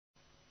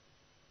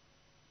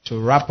to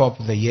wrap up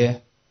the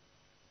year,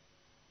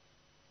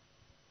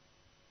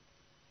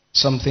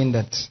 something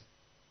that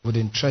would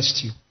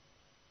interest you.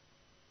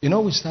 You know,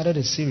 we started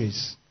a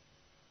series,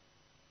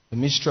 The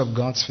Mystery of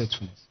God's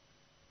Faithfulness.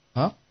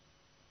 Huh?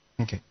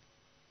 Okay.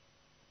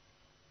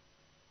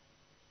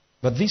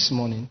 But this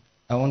morning,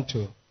 I want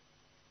to,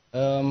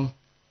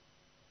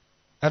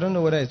 I don't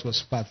know whether it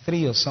was part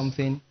 3 or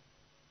something.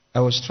 I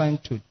was trying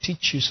to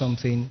teach you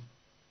something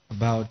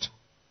about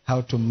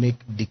how to make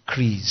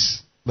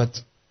decrees. But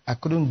I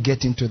couldn't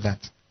get into that.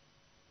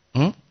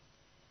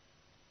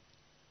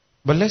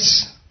 But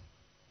let's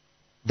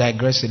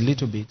digress a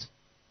little bit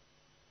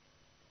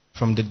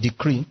from the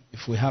decree.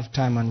 If we have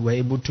time and we're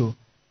able to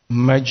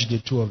merge the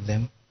two of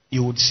them,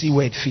 you would see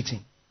where it fits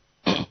in.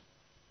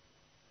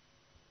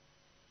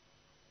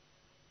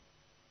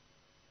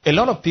 A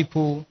lot of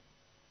people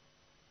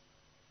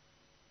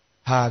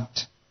had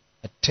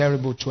a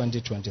terrible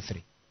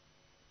 2023.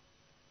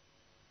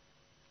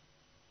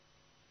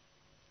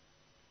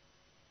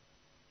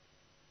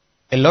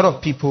 A lot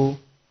of people,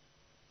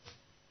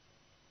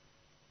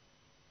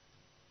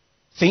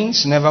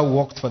 things never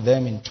worked for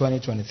them in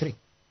 2023.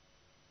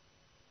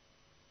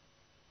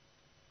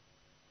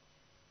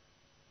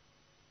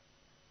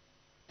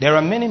 There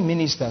are many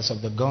ministers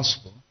of the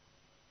gospel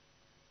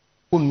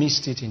who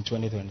missed it in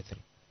 2023.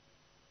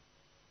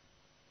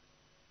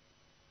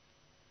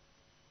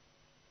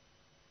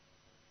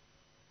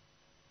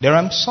 There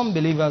are some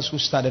believers who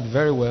started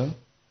very well,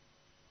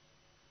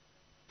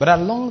 but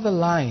along the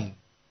line,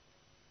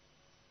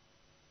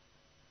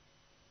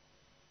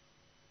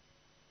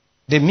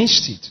 they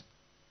missed it.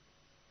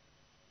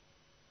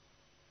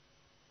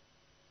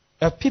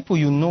 There are people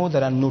you know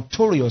that are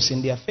notorious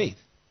in their faith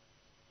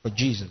for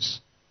Jesus.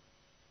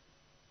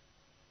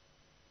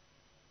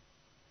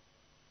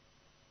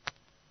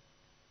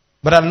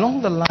 But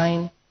along the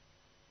line,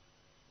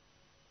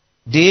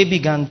 they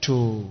began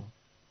to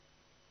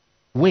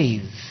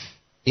wave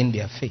in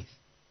their faith.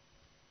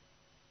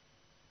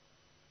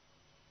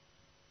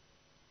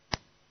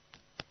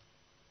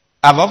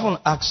 I've often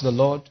asked the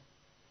Lord,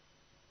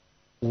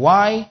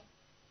 why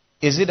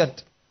is it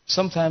that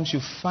sometimes you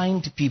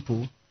find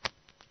people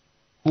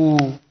who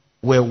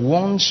were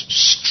once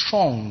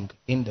strong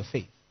in the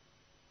faith,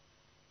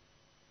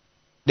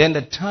 then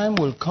the time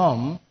will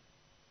come,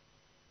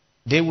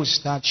 they will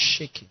start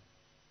shaking.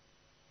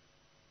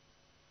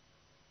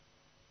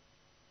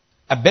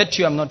 I bet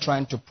you I'm not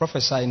trying to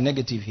prophesy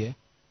negative here,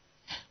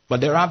 but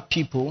there are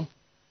people,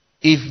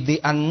 if they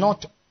are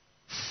not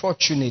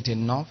fortunate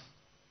enough,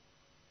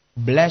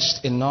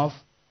 blessed enough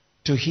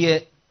to hear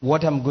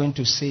what I'm going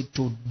to say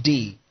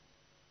today,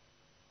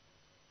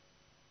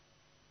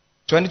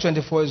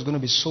 2024 is going to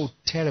be so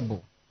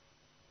terrible.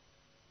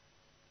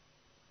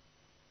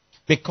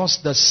 Because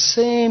the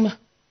same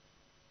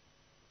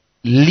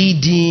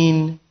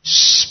leading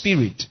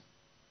spirit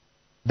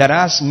that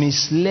has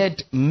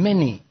misled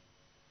many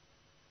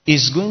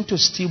is going to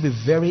still be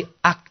very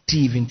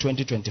active in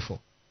 2024.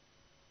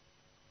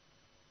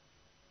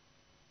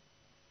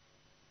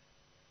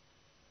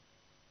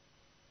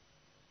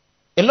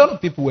 A lot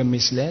of people were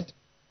misled.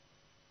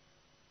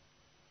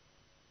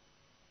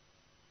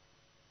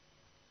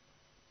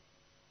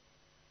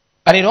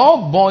 And it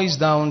all boils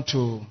down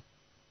to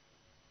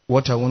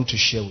what I want to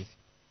share with you.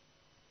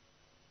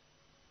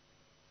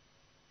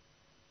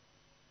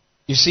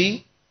 You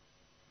see,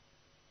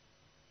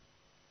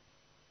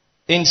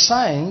 in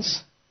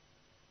science,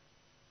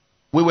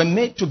 we were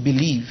made to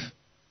believe,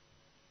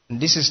 and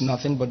this is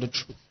nothing but the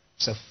truth,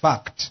 it's a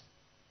fact,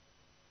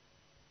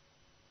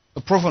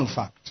 a proven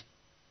fact,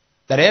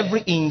 that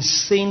every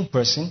insane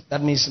person,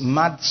 that means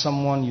mad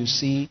someone you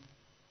see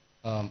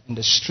in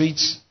the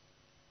streets,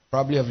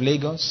 probably of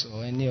Lagos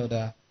or any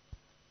other,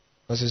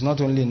 because it's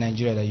not only in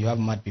Nigeria that you have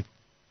mad people.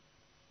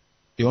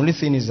 The only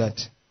thing is that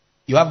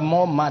you have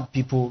more mad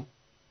people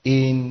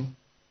in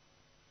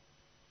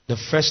the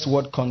first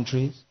world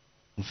countries,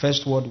 in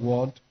first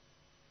world,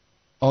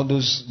 all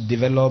those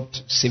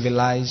developed,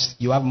 civilized,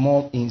 you have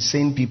more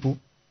insane people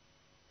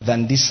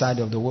than this side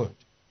of the world.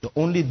 The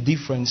only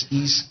difference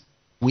is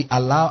we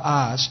allow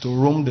ours to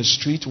roam the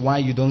street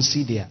while you don't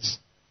see theirs.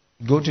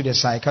 Go to the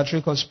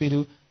psychiatric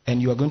hospital and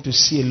you are going to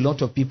see a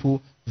lot of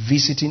people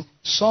visiting.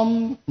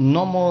 Some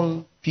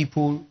normal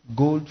people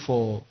go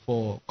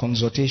for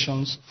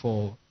consultations,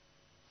 for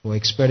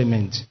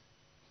experiment.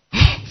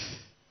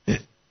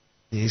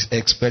 They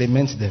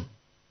experiment them.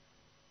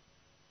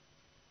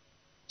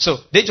 So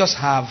they just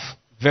have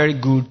very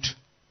good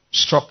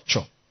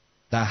structure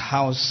that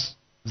house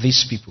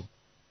these people.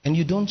 And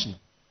you don't know.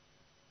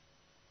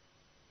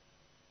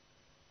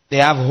 They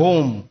have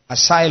home,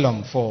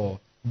 asylum for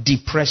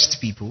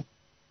depressed people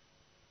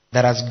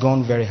that has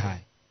gone very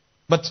high.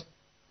 But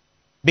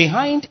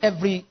behind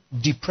every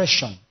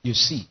depression you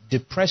see,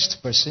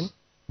 depressed person,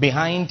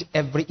 behind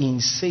every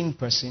insane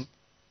person,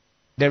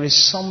 there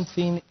is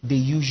something they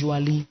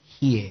usually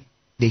hear.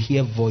 They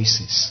hear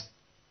voices.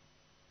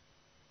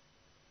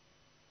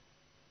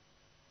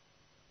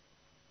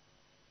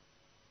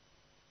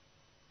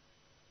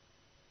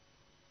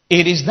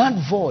 It is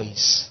that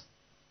voice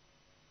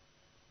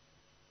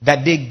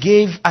that they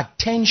gave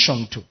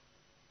attention to.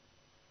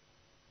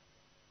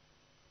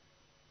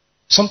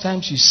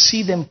 Sometimes you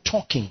see them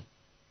talking.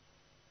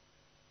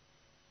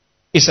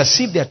 It's as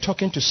if they are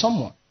talking to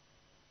someone.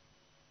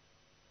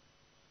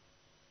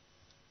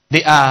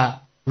 They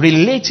are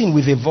relating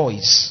with a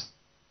voice.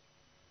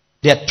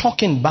 They are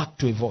talking back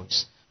to a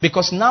voice.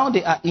 Because now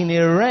they are in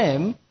a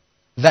realm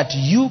that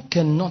you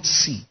cannot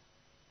see.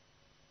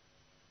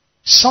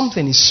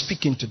 Something is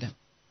speaking to them.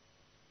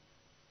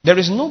 There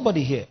is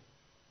nobody here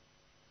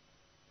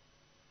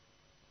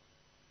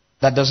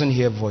that doesn't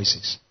hear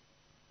voices.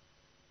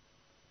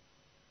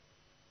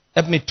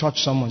 Help me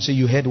touch someone. Say,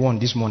 you heard one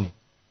this morning.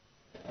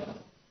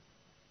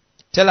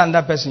 Tell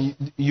another person,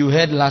 you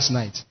heard last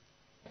night.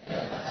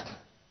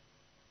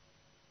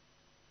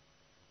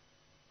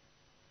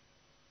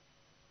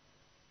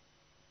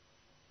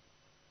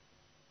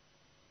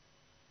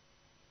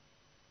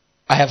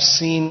 I have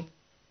seen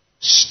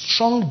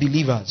strong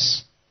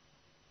believers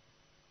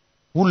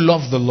who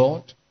love the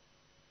Lord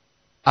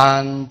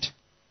and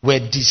were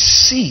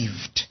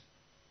deceived.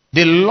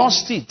 They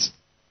lost it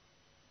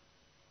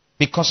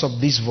because of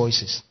these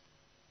voices.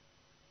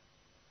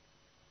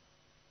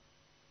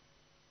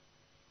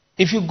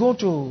 If you go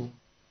to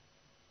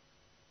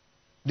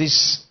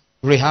these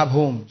rehab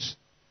homes,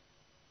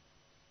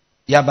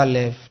 Yaba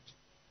left,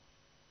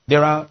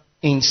 there are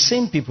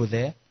insane people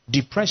there,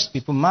 depressed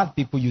people, mad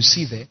people you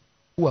see there,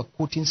 who are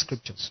quoting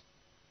scriptures.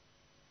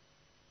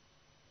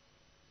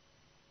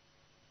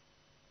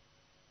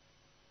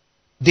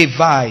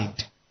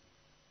 Divide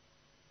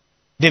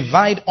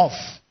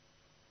off.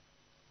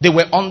 They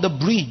were on the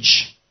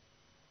bridge,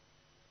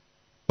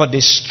 but they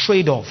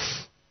strayed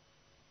off.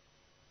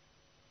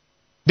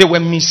 They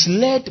were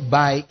misled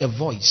by a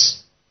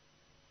voice.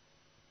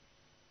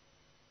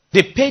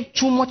 They paid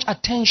too much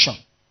attention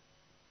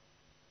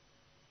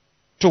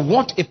to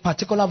what a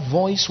particular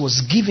voice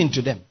was giving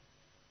to them,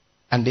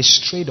 and they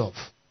strayed off.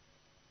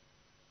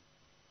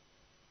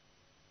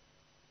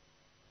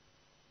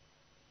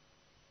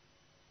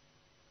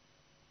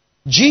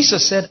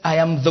 Jesus said, I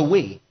am the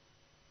way.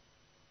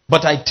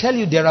 But I tell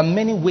you, there are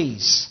many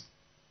ways.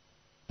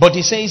 But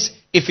he says,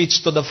 if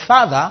it's to the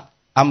Father,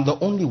 I'm the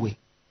only way.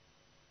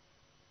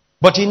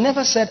 But he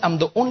never said, I'm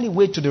the only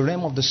way to the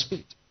realm of the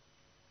Spirit.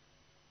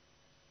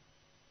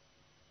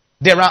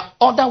 There are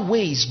other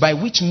ways by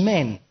which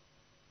men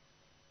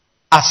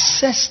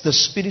access the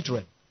Spirit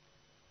realm.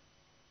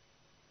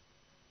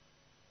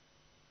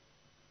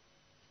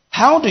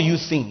 How do you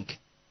think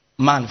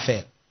man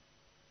fell?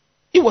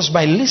 It was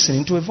by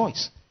listening to a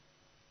voice.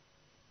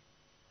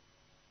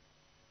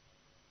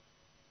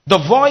 The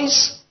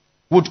voice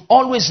would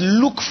always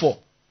look for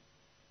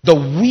the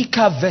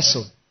weaker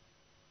vessel.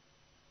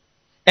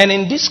 And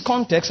in this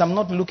context, I'm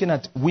not looking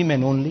at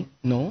women only.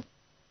 No.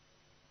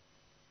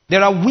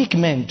 There are weak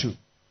men too.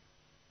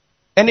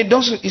 And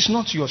it's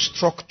not your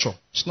structure.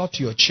 It's not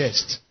your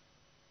chest.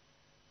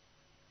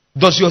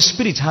 Does your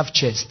spirit have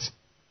chest?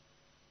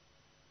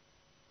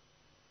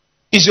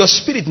 Is your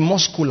spirit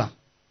muscular?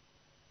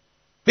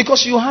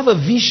 Because you have a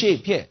V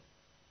shape here.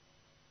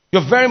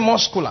 You're very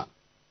muscular.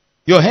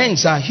 Your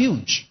hands are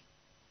huge.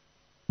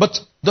 But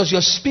does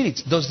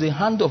the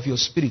hand of your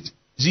spirit,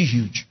 is it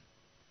huge?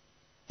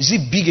 Is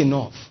it big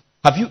enough?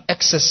 Have you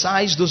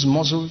exercised those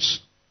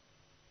muscles?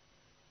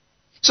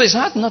 So it's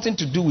had nothing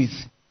to do with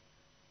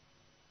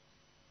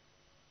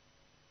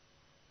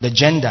the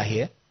gender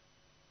here.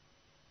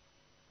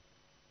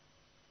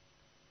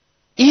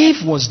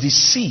 Eve was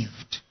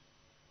deceived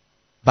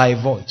by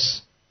a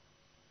voice.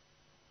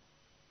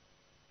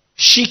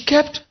 She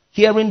kept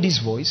hearing this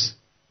voice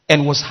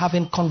and was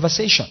having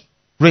conversation,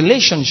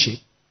 relationship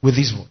with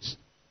this voice.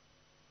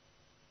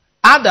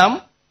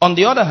 Adam, on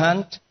the other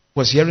hand,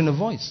 was hearing a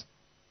voice.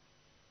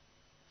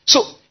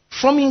 So,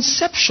 from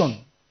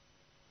inception,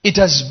 it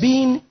has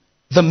been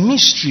the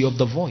mystery of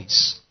the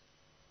voice.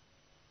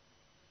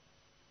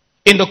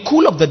 In the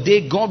cool of the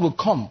day, God will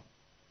come.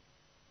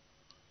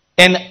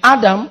 And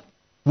Adam,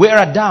 where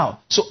art thou?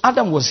 So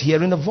Adam was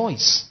hearing a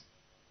voice.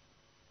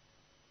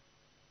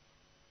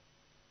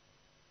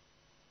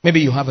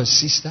 Maybe you have a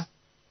sister,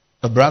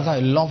 a brother,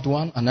 a loved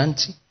one, an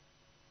auntie,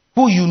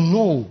 who you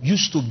know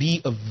used to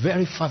be a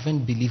very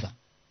fervent believer.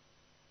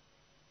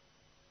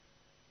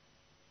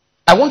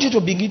 I want you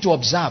to begin to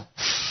observe,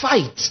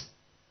 fight.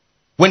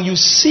 When you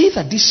see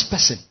that this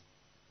person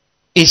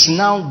is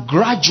now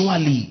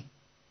gradually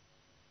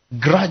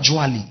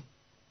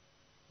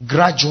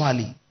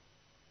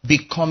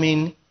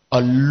becoming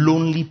a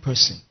lonely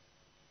person,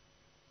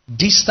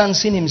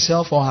 distancing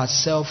himself or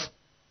herself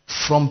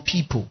from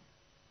people,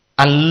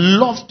 and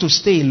love to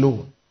stay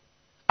alone.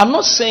 I'm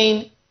not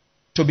saying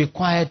to be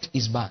quiet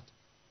is bad.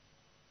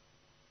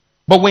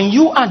 But when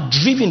you are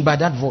driven by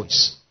that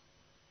voice,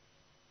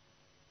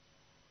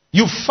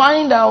 you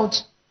find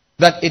out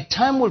that a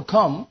time will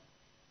come,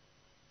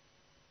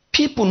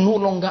 people no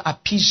longer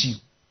appease you.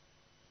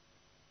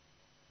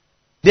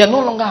 They are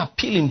no longer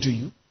appealing to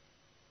you.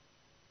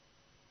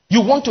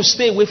 You want to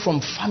stay away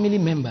from family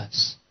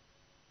members,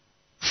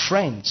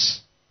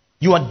 friends.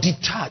 You are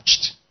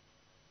detached.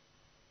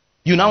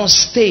 You now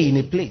stay in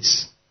a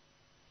place,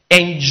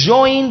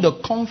 enjoying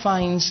the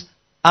confines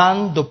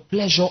and the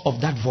pleasure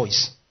of that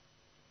voice.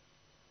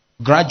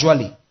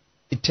 Gradually,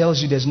 it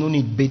tells you there's no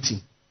need baiting.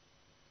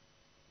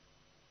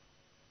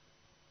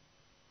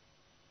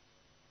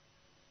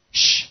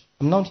 Shh,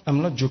 I'm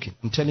not joking.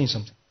 I'm telling you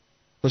something.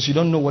 Because you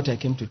don't know what I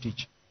came to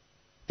teach.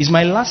 It's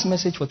my last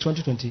message for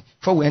 2020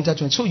 before we enter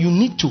 20. So you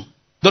need to.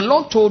 The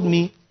Lord told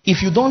me,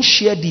 if you don't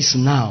share this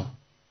now,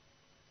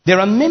 there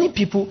are many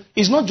people,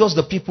 it's not just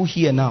the people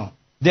here now.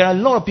 There are a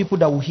lot of people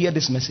that will hear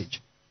this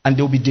message and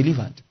they will be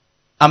delivered.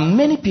 And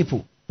many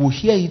people will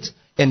hear it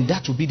and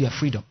that will be their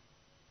freedom.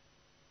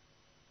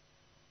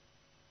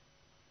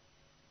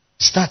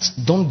 Start,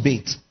 don't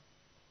bait.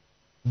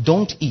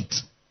 Don't eat.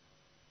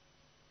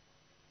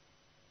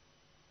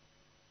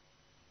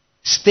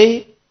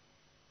 Stay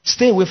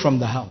away from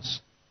the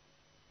house.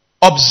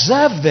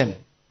 Observe them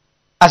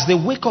as they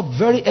wake up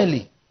very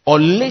early or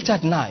late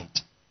at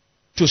night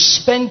to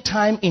spend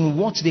time in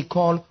what they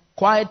call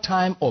quiet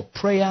time or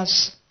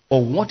prayers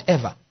or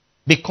whatever,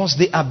 because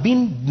they are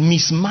being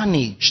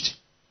mismanaged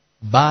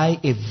by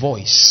a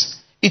voice.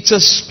 It's a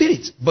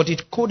spirit, but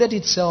it coded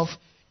itself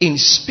in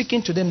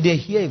speaking to them. They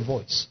hear a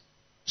voice.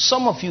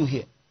 Some of you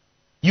here,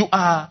 you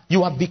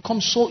have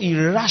become so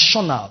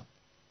irrational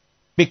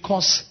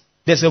because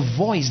there's a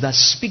voice that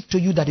speaks to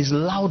you that is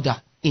louder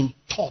in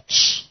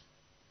thoughts.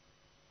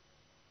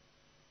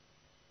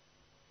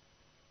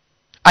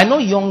 I know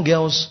young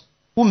girls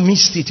who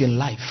missed it in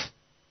life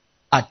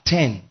at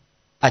 10,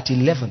 at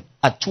 11,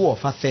 at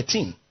 12, at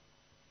 13,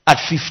 at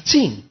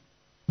 15,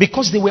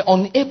 because they were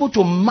unable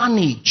to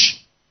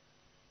manage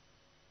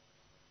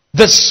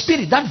the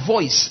spirit. That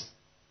voice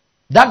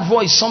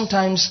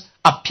sometimes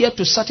appeared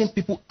to certain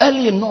people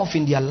early enough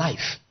in their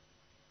life.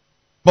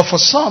 But for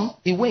some,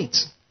 it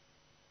waits.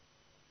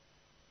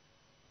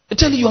 They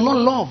tell you you're not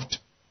loved.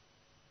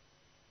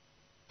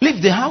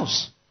 Leave the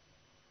house.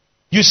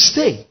 You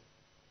stay.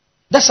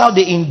 That's how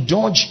they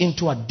indulge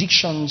into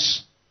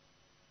addictions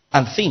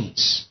and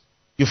things.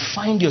 You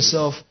find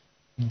yourself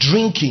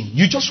drinking.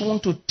 You just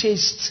want to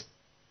taste.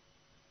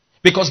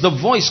 Because the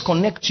voice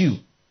connects you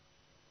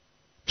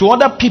to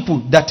other people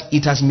that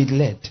it has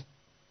misled.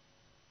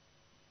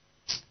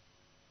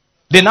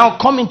 They now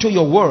come into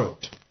your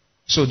world.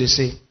 So they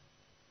say,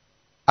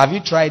 have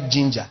you tried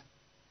ginger?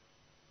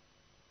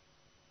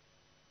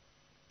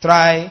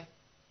 Try,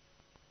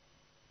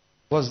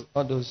 what's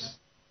all those?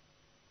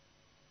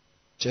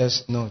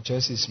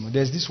 Chelsea is small.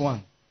 There's this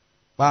one.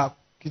 No,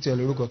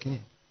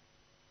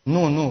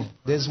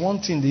 there's one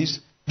thing this.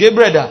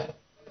 Gabriel.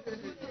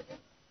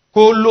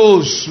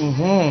 Kolos.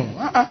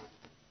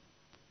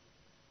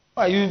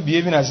 Why are you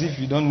behaving as if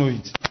you don't know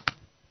it?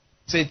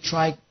 Say,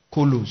 try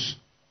kolos.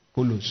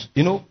 Kolos.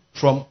 You know,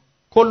 from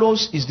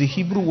kolos is the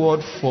Hebrew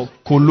word for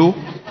kolo,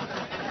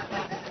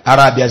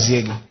 Arabia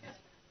Zegi.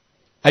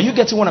 Are you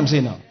getting what I'm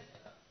saying now?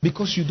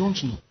 Because you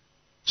don't know.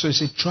 So you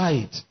say, try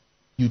it.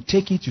 You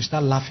take it, you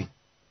start laughing.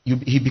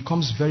 He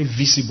becomes very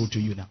visible to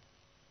you now.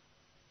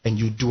 And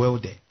you dwell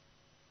there.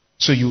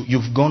 So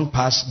you've gone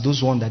past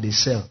those ones that they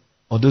sell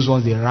or those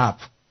ones they rap.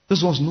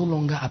 Those ones no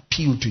longer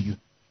appeal to you.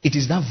 It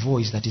is that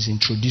voice that is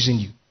introducing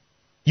you.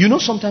 You know,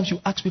 sometimes you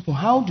ask people,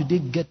 how do they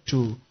get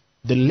to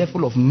the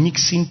level of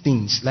mixing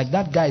things? Like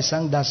that guy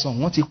sang that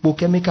song.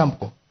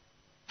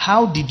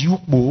 How did you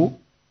go?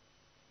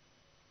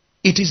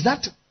 It is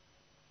that.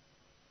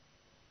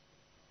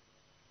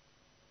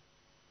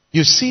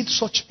 You see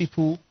such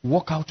people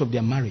walk out of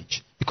their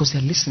marriage because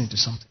they're listening to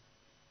something.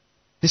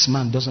 This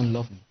man doesn't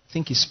love me. I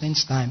think he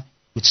spends time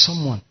with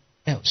someone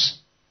else.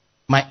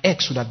 My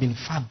ex would have been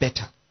far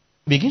better.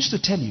 Begins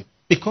to tell you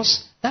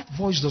because that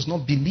voice does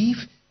not believe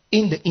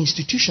in the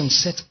institution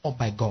set up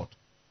by God.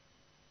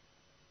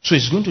 So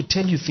it's going to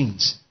tell you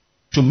things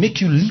to make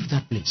you leave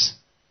that place.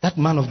 That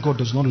man of God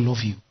does not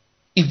love you.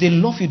 If they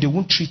love you, they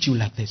won't treat you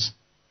like this.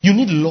 You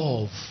need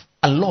love,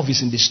 and love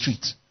is in the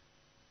street.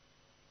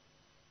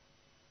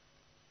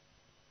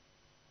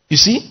 You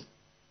see?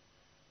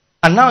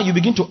 And now you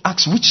begin to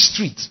ask which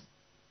street.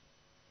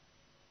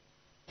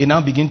 It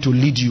now begin to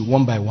lead you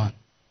one by one.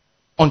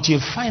 Until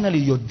finally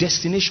your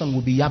destination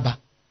will be Yaba,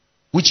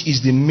 which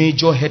is the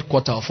major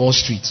headquarter of all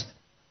streets.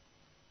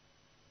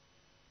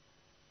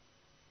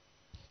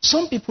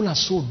 Some people are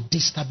so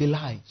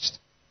destabilized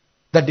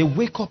that they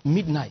wake up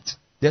midnight.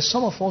 There's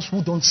some of us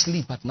who don't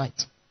sleep at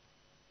night.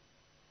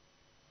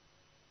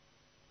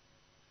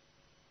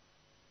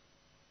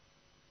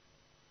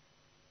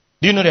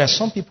 Do you know there are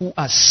some people who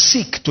are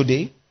sick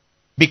today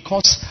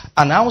because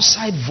an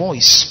outside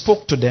voice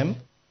spoke to them?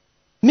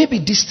 Maybe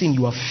this thing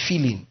you are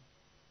feeling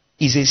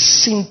is a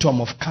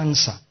symptom of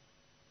cancer.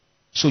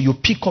 So you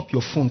pick up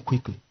your phone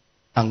quickly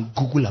and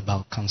Google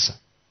about cancer.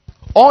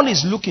 All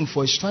he's looking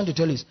for is trying to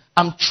tell you,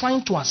 I'm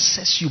trying to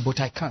assess you, but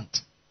I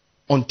can't.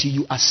 Until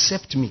you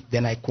accept me,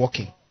 then I walk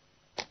in.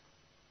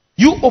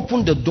 You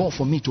open the door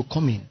for me to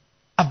come in.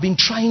 I've been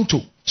trying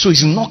to. So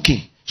he's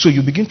knocking. So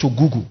you begin to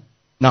Google.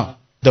 Now,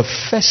 the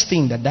first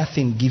thing that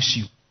thing gives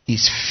you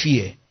is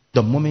fear.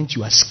 The moment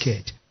you are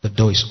scared, the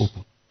door is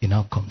open. It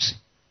now comes in.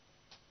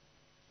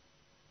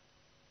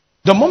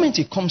 The moment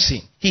he comes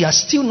in, he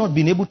has still not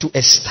been able to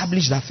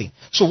establish that thing.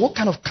 So what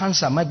kind of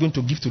cancer am I going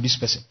to give to this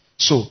person?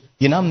 So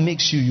it now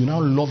makes you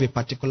now love a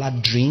particular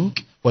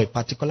drink or a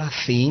particular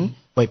thing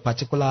or a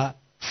particular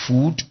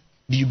food.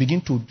 You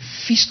begin to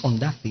feast on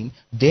that thing.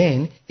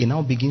 Then it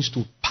now begins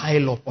to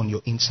pile up on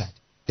your inside.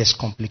 There's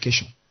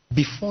complication.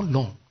 Before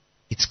long,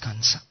 it's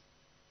cancer.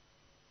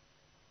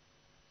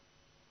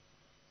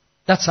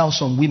 That's how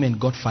some women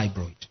got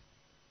fibroid.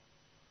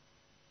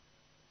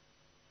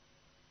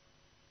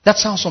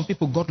 That's how some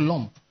people got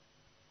lump.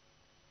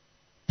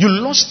 You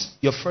lost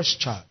your first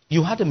child.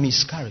 You had a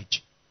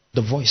miscarriage.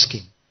 The voice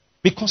came.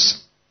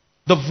 Because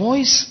the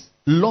voice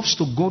loves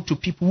to go to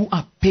people who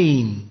are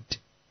pained,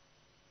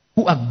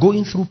 who are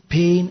going through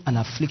pain and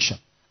affliction.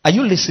 Are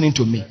you listening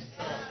to me?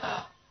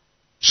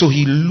 So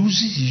he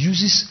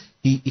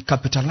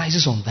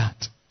capitalizes on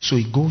that. So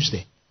he goes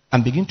there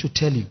and begins to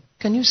tell you,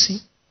 can you see?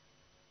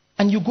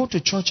 And you go to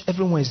church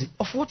every Wednesday.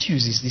 Of what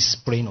use is this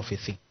praying of a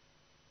thing?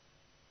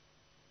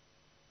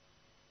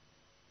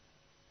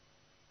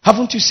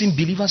 Haven't you seen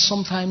believers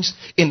sometimes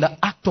in the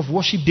act of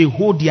worship, they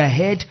hold their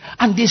head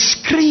and they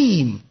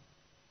scream?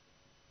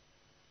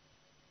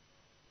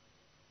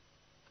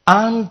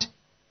 And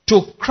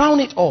to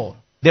crown it all,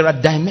 there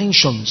are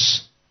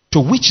dimensions to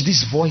which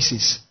these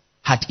voices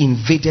had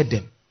invaded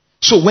them.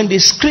 So when they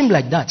scream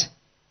like that,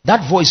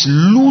 that voice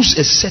loses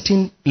a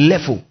certain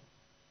level.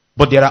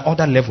 But there are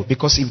other levels,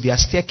 because if their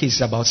staircase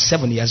is about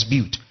 7 years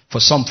built,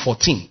 for some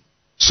 14.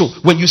 So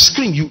when you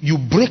scream, you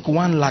break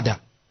one ladder.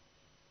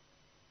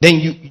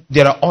 Then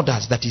there are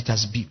others that it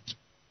has built.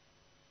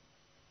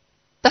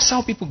 That's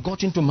how people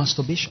got into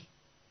masturbation.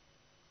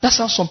 That's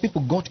how some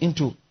people got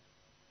into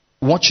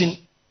watching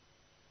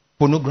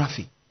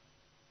pornography.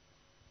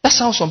 That's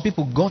how some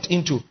people got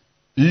into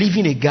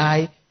leaving a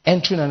guy,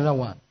 entering another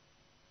one.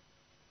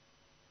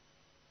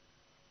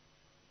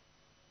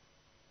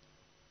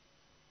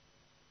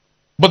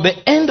 But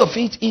the end of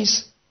it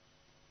is,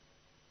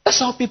 that's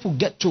how people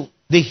get to,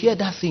 they hear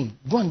that thing.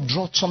 Go and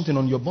draw something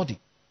on your body.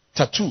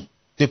 Tattoo.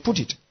 They put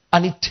it.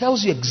 And it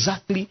tells you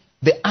exactly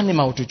the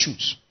animal to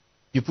choose.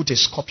 You put a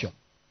scorpion.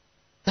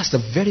 That's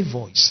the very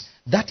voice.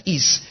 That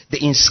is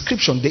the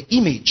inscription, the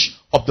image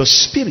of the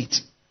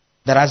spirit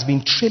that has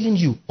been trailing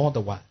you all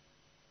the while.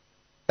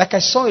 Like I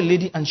saw a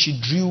lady and she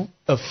drew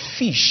a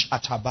fish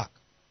at her back.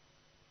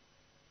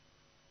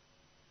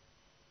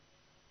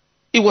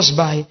 It was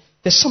by,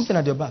 there's something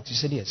at your back. She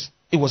said yes.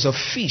 It was a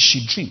fish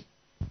she drew.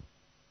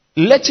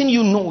 Letting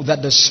you know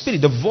that the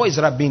spirit, the voice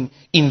that had been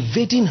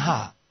invading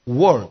her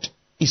world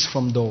is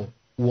from the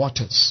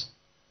waters.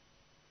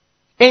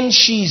 And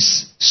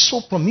she's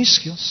so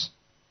promiscuous.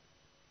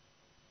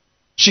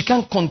 She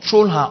can't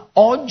control her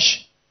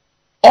urge.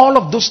 All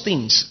of those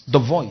things, the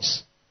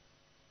voice.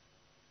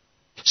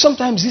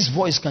 Sometimes this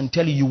voice can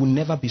tell you will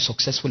never be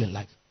successful in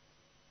life.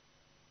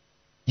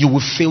 You will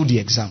fail the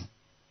exam.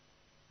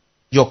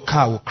 Your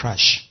car will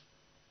crash.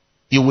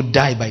 You will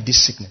die by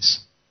this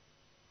sickness.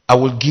 I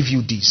will give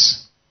you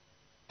this.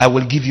 I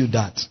will give you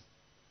that.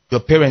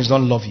 Your parents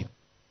don't love you.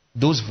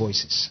 Those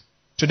voices.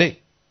 Today,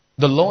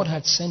 the Lord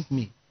had sent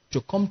me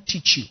to come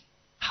teach you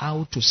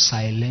how to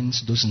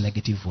silence those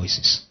negative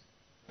voices.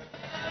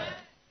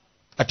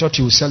 I thought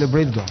you would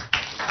celebrate God.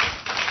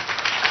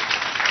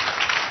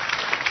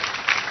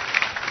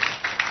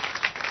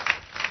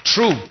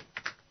 True.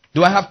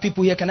 Do I have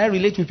people here? Can I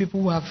relate with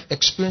people who have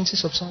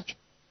experiences of such?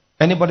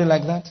 Anybody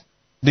like that?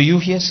 Do you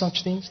hear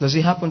such things? Does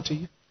it happen to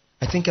you?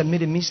 I think I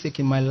made a mistake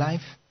in my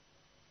life.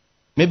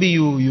 Maybe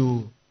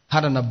you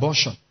had an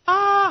abortion.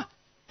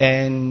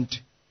 And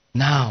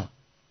now,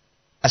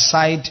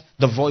 aside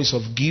the voice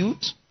of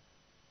guilt,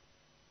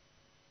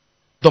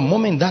 the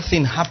moment that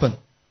thing happened,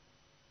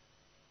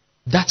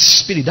 that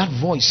spirit, that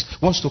voice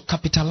wants to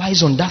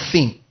capitalize on that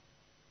thing.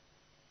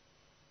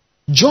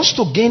 Just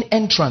to gain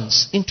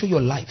entrance into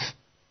your life.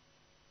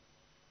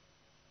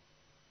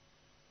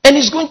 And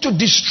it's going to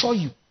destroy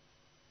you.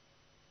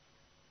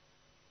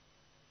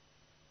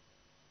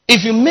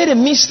 If you made a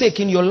mistake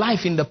in your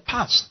life in the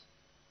past,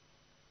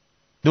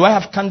 do I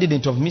have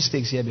candidate of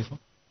mistakes here before?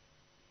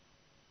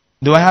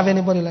 Do I have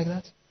anybody like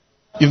that?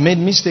 You've made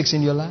mistakes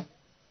in your life?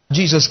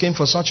 Jesus came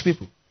for such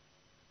people.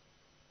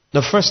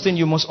 The first thing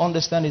you must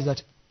understand is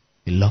that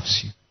He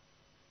loves you.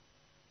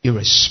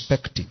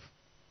 Irrespective.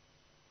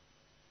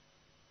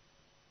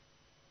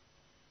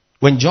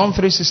 When John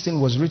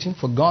 3:16 was written,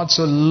 for God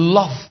so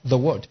loved the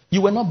world.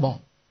 You were not born.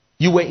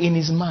 You were in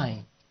His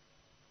mind.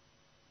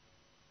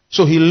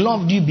 So He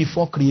loved you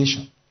before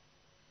creation.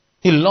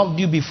 He loved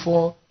you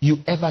before you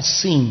ever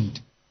sinned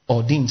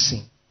or didn't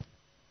sin.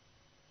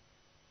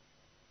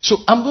 So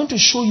I'm going to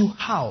show you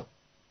how.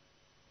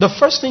 The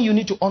first thing you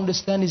need to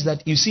understand is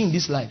that you see in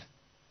this life.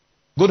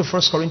 Go to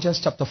 1 Corinthians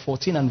chapter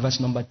 14 and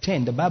verse number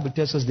 10. The Bible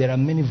tells us there are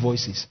many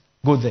voices.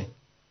 Go there.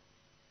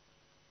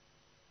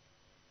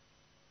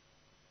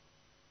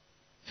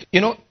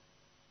 You know,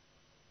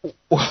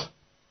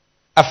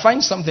 I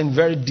find something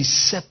very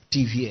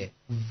deceptive here.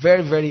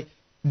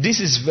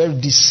 This is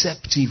very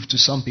deceptive to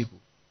some people.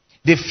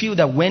 They feel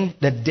that when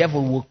the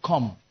devil will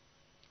come,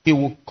 he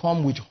will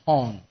come with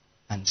horn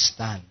and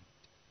stand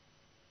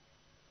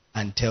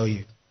and tell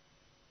you,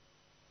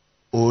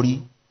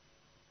 Ori,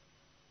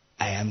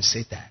 I am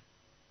Satan.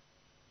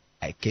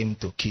 I came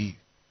to kill you.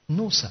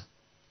 No, sir.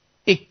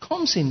 It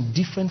comes in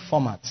different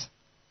formats.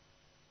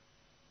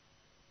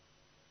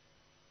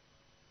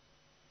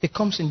 It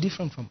comes in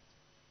different formats.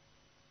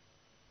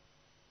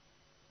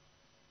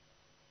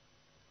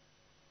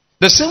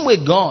 The same way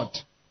God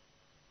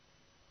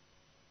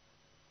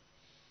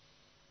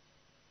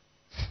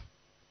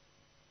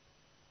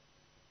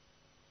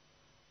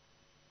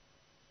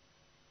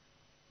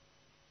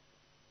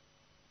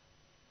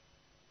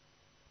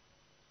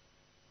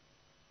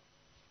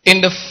in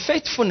the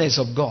faithfulness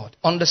of God,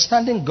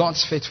 understanding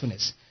God's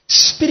faithfulness,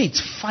 spirits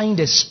find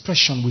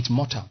expression with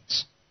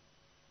mortals.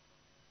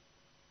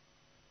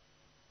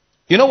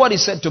 You know what he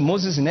said to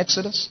Moses in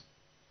Exodus?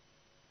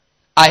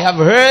 I have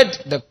heard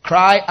the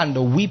cry and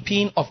the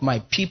weeping of my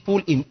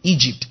people in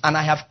Egypt, and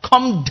I have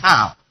come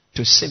down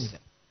to save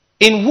them.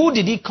 In who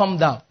did he come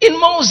down? In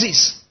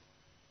Moses.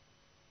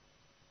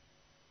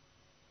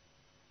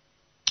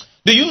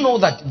 Do you know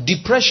that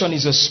depression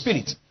is a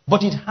spirit,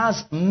 but it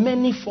has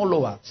many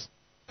followers?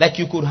 Like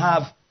you could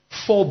have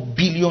 4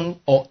 billion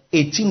or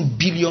 18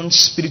 billion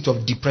spirit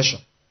of depression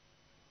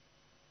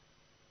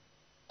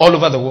all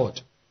over the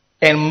world.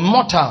 And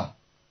mortal,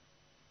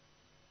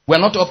 we're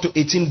not up to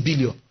 18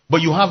 billion,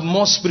 but you have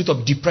more spirit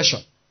of depression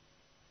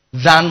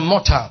than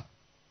mortal.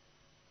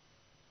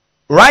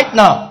 Right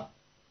now,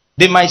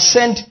 they might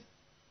send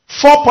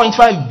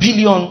 4.5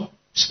 billion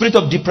spirit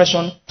of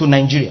depression to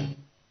Nigeria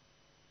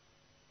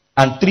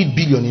and 3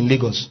 billion in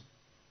Lagos.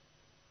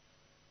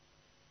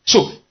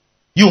 So,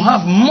 you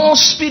have more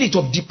spirit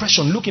of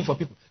depression looking for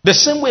people. The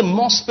same way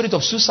more spirit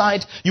of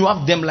suicide, you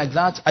have them like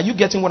that. Are you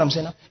getting what I'm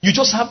saying now? You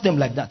just have them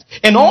like that.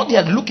 And all they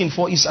are looking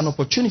for is an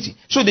opportunity.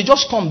 So they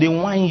just come, they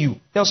whine you.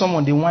 Tell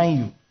someone they whine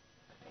you.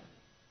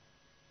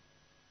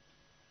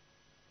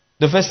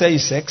 The first day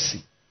is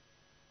sexy.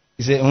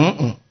 He said,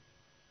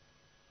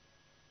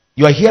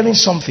 You are hearing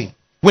something.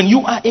 When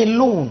you are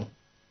alone,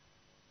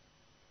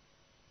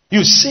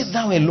 you sit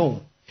down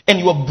alone and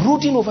you are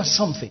brooding over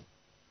something.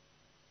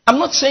 I'm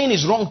not saying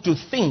it's wrong to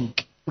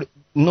think.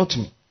 Note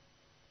me.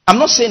 I'm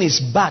not saying it's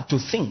bad to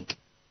think.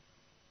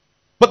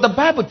 But the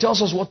Bible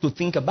tells us what to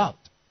think about.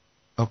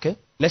 Okay?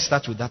 Let's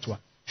start with that one.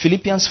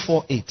 Philippians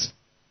 4:8.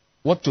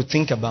 What to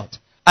think about.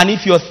 And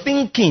if you're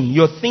thinking,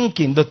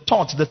 the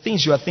thoughts, the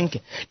things you are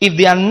thinking, if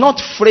they are not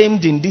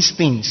framed in these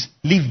things,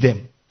 leave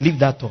them. Leave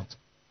that thought.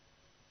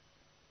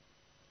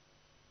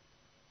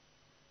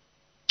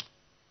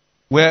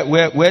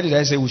 Where did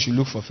I say we should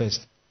look for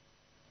first?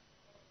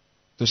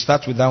 To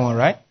start with that one,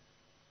 right?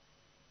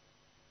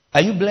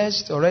 Are you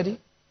blessed already?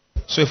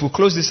 So if we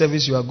close this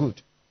service, you are good.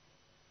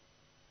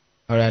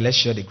 All right, let's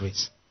share the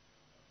grace.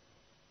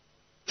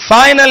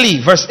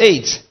 Finally, verse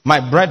 8,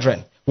 my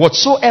brethren,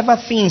 whatsoever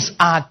things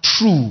are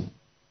true.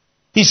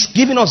 He's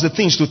giving us the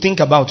things to think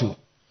about.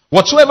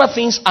 Whatsoever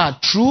things are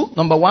true,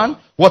 number one.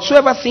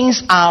 Whatsoever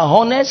things are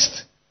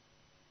honest.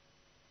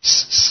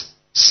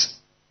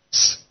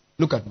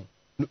 Look at me.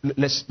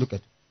 Let's look at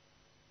it.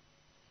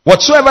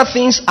 Whatsoever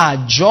things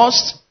are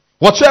just,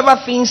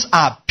 whatsoever things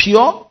are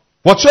pure,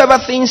 whatsoever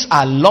things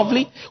are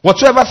lovely,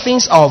 whatsoever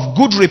things are of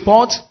good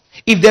report,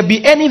 if there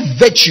be any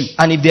virtue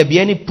and if there be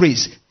any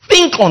praise,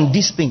 think on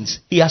these things.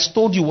 He has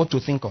told you what to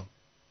think on.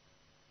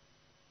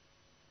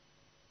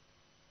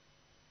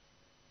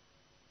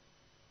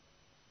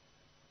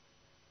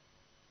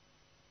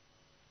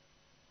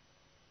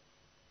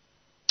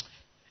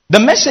 The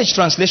Message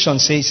translation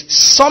says,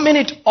 summing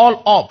it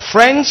all up,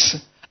 friends,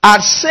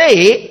 I'd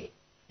say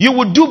you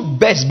would do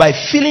best by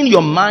filling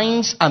your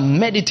minds and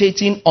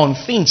meditating on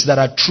things that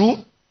are true,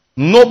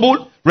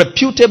 noble,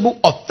 reputable,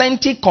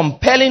 authentic,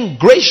 compelling,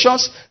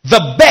 gracious,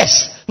 the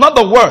best, not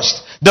the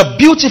worst, the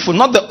beautiful,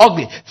 not the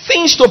ugly,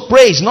 things to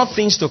praise, not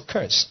things to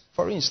curse.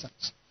 For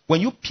instance,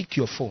 when you pick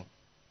your phone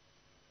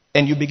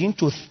and you begin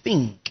to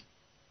think,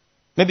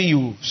 maybe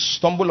you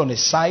stumble on a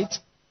site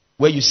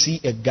where you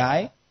see a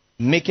guy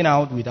making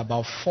out with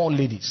about 4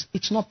 ladies.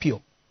 It's not pure.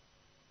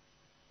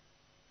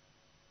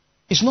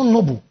 It's not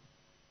noble.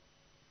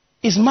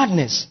 It's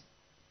madness.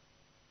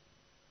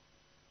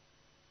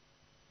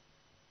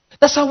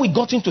 That's how we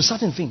got into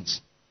certain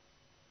things.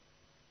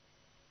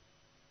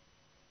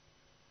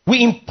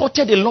 We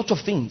imported a lot of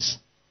things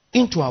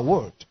into our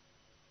world.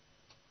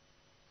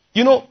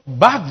 You know,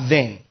 back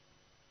then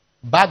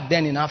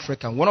in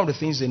Africa, one of the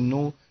things they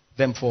know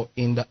them for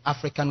in the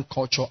African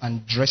culture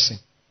and dressing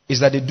is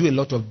that they do a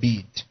lot of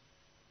beads.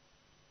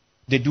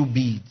 They do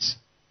beads.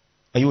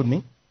 Are you with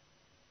me?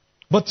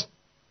 But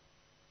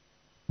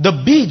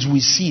the beads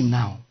we see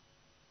now,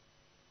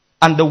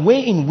 and the way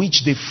in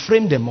which they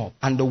frame them up,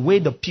 and the way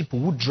the people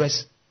who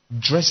dress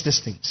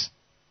these things,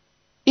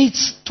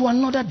 it's to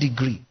another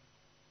degree.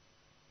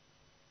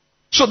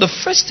 So the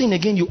first thing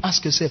again you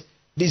ask yourself,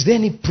 is there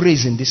any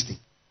praise in this thing?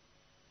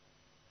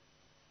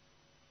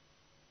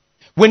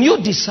 When you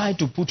decide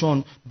to put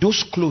on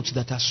those clothes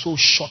that are so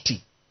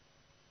shorty,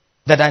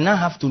 that I now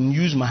have to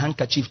use my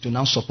handkerchief to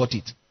now support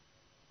it,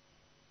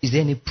 is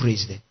there any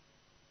praise there?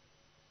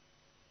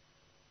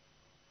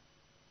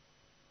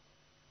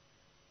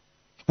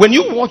 When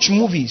you watch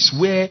movies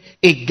where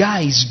a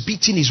guy is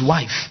beating his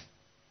wife,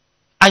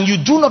 and you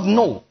do not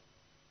know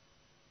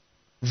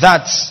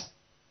that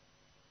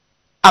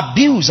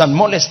abuse and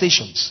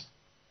molestations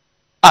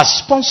are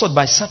sponsored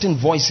by certain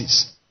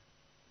voices,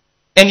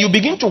 and you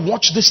begin to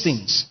watch these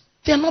things,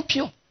 they are not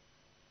pure.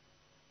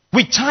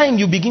 With time,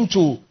 you begin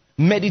to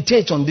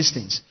meditate on these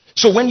things.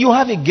 So when you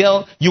have a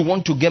girl you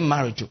want to get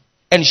married to,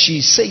 and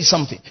she says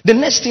something, the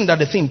next thing that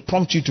the thing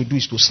prompts you to do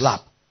is to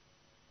slap.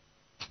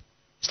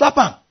 Slap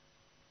her.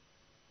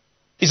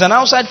 It's an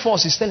outside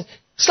force. It's telling,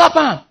 slap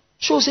her.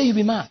 She'll say you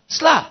be mad.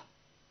 Slap.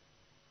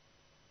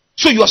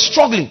 So you are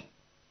struggling.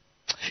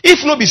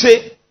 If not be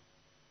say,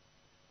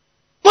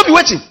 not be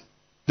waiting.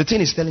 The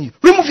thing is telling you,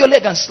 remove your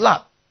leg and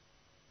slap.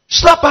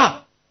 Slap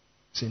her.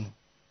 Say no.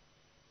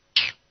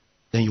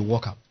 Then you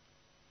walk out.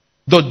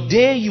 The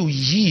day you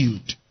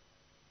yield,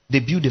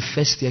 they build the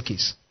first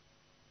staircase.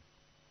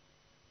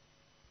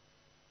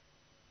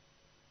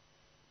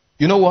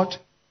 You know what?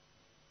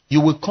 You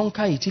will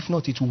conquer it. If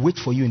not, it will wait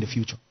for you in the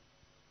future.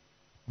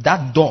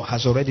 That door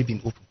has already been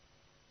opened.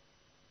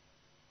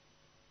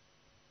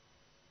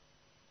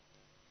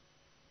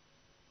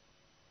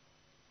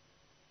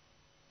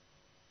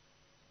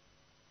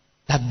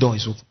 That door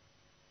is open.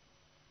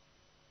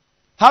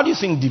 How do you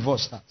think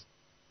divorce starts?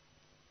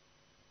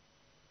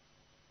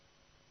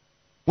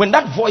 When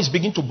that voice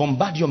begins to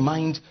bombard your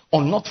mind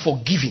on not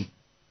forgiving,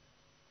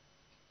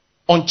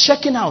 on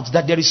checking out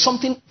that there is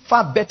something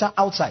far better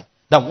outside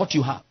than what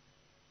you have.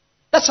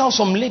 That's how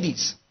some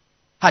ladies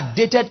had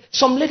dated.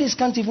 Some ladies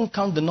can't even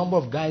count the number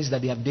of guys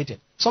that they have dated.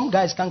 Some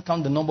guys can't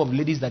count the number of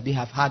ladies that they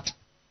have had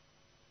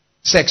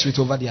sex with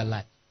over their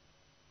life.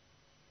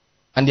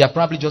 And they are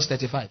probably just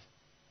 35.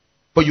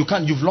 But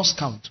you've lost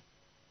count.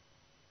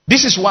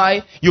 This is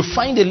why you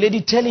find a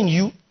lady telling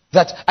you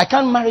that I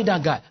can't marry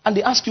that guy. And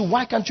they ask you,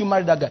 why can't you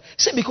marry that guy?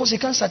 Say, because he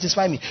can't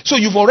satisfy me. So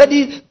you've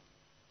already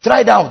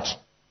tried out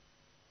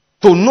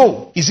to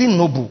know, is he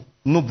noble?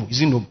 Noble, is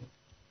he noble?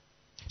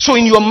 So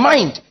in your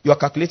mind, you are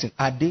calculating,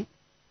 Ade,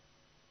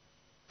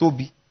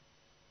 Toby,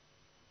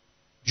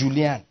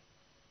 Julian,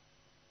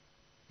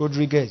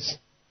 Rodriguez,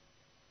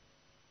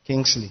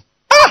 Kingsley.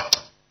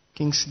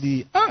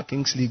 Kingsley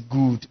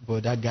good,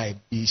 but that guy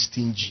is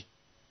stingy.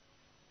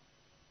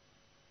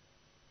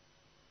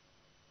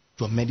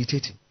 You are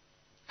meditating.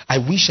 I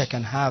wish I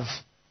can have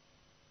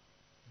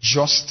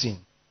Justin.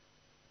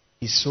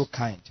 He's so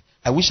kind.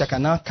 I wish I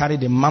can now carry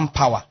the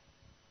manpower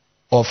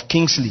of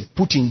Kingsley,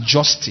 put in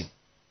Justin.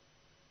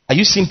 Are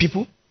you seeing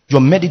people?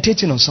 You're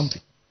meditating on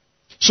something.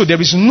 So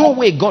there is no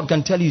way God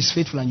can tell you he's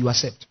faithful and you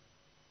accept.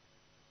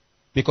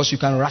 Because you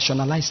can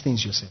rationalize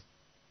things yourself.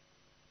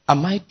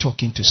 Am I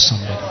talking to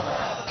somebody?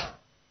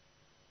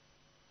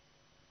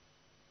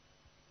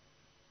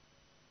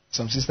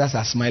 Some sisters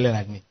are smiling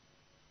at me.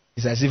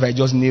 It's as if I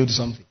just nailed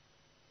something.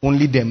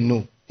 Only them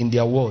know in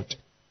their word.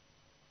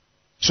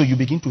 So you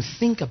begin to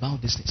think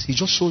about these things. He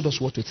just showed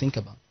us what to think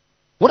about.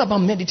 What about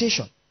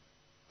meditation?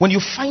 When you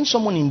find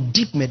someone in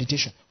deep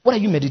meditation, what are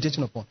you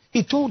meditating upon?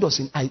 He told us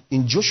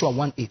in Joshua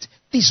 1:8,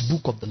 this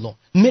book of the law,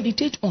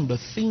 meditate on the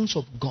things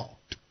of God.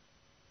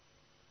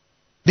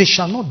 They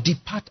shall not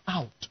depart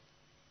out.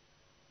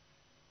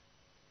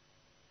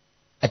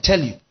 I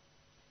tell you,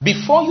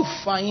 before you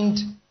find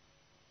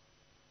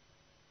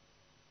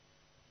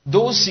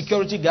those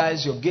security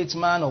guys, your gate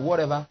man or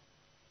whatever,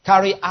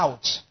 carry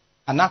out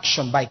an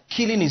action by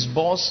killing his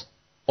boss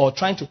or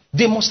trying to,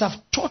 they must have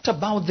thought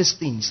about these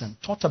things and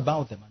thought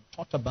about them and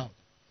thought about them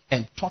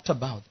and thought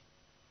about them.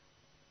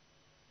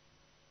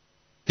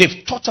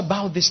 They've thought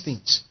about these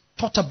things,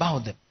 thought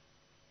about them.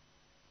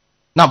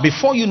 Now,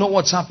 before you know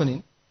what's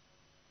happening,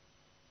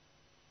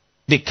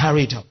 they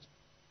carry it out.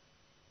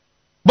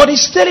 But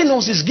he's telling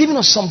us, he's giving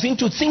us something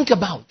to think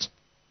about.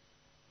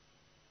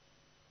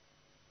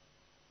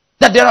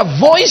 That there are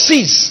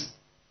voices.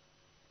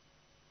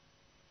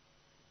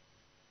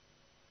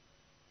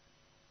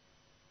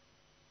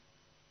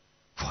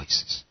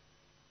 Voices.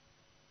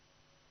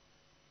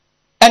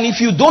 And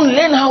if you don't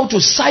learn how to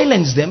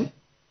silence them,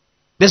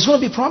 there's going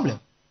to be a problem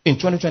in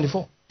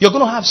 2024. You're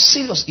going to have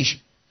serious issue.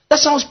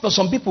 That's how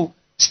some people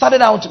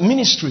started out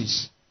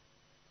ministries.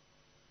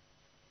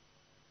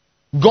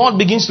 God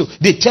begins to,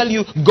 they tell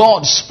you,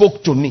 God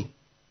spoke to me.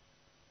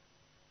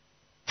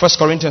 1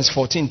 Corinthians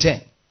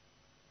 14:10.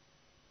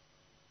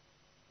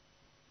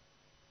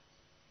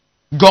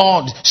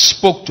 God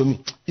spoke to me.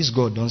 This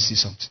God don't see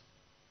something.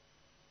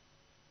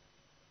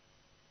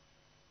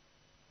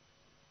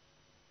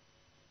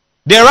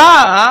 There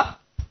are,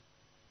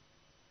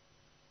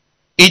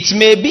 it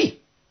may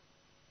be.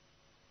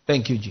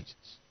 Thank you, Jesus.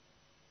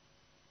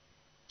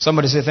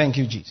 Somebody say, thank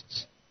you,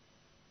 Jesus.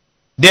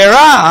 There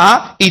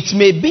are, it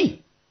may be,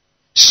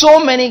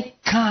 so many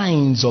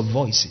kinds of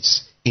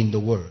voices in the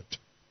word.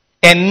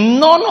 And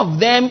none of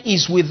them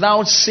is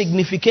without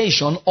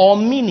signification or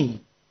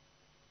meaning.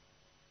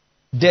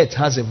 Death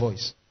has a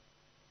voice.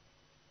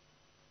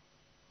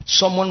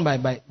 Someone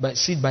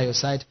sit by your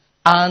side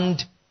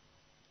and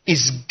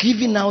is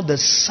giving out the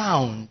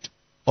sound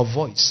of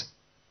voice.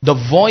 The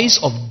voice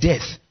of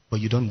death, but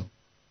you don't know.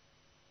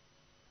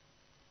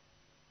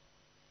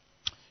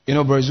 You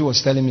know, Brazil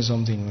was telling me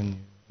something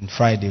on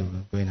Friday we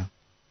were going out.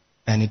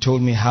 And he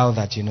told me how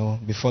that,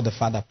 before the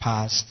father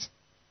passed,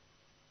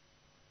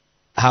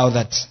 how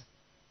that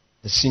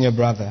the senior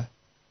brother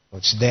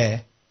was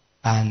there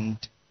and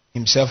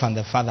himself and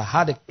the father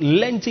had a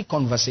lengthy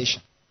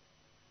conversation.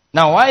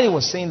 Now, while he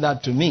was saying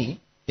that to me,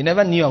 he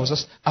never knew I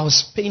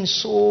was paying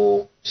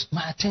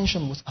my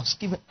attention I was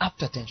giving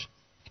apt attention.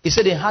 He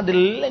said they had a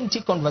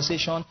lengthy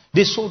conversation.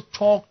 They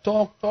talk.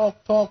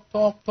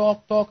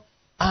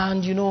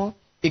 And,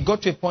 it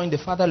got to a point, the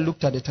father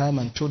looked at the time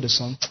and told the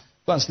son,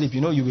 go and sleep.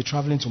 You'll be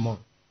traveling tomorrow.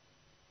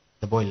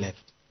 The boy left.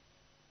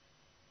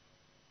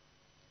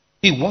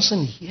 He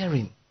wasn't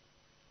hearing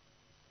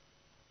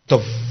the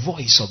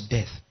voice of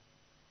death.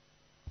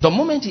 The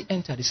moment he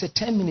entered, he said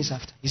 10 minutes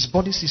after, his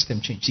body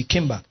system changed. He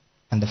came back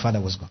and the father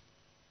was gone.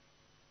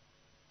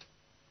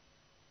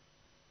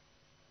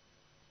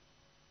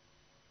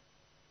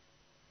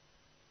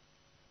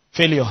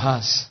 Failure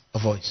has a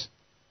voice.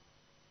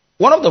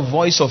 One of the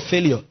voice of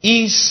failure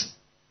is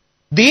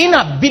the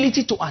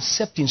inability to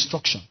accept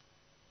instruction.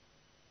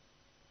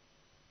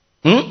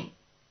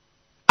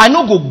 I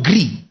no go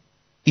gree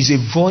is a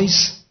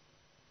voice.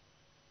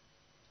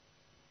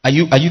 Are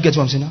you getting what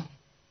I'm saying now?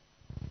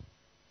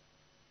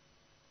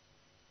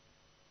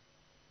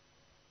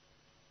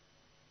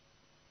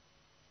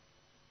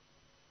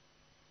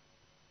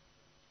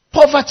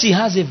 Poverty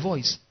has a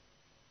voice.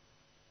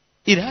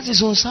 It has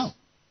its own sound.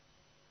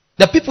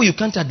 The people you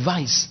can't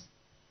advise.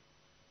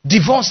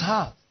 Divorce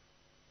has.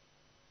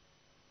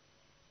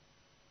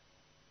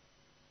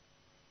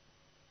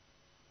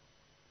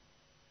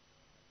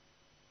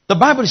 The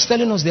Bible is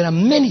telling us there are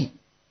many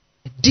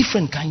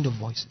different kind of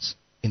voices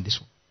in this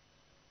world.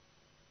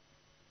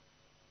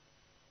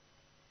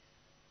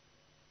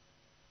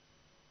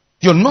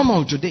 You're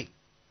normal today.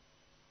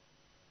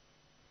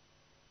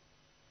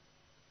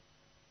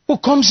 Who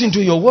comes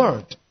into your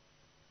world?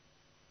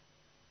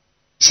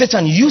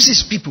 Satan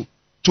uses people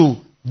to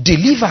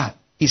deliver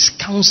his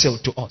counsel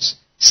to us.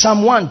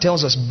 Psalm 1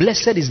 tells us,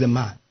 blessed is the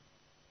man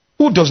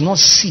who does not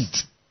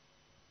sit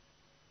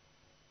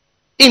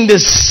in the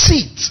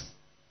seat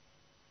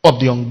of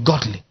the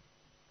ungodly.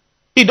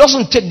 He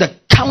doesn't take the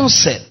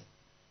counsel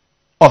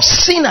of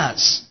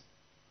sinners.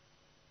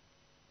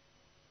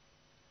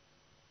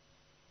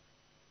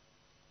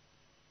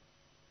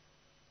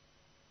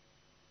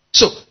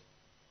 So,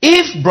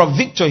 if Bro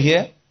Victor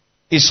here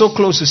is so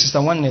close to Sister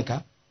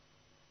Waneka,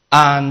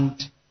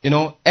 and,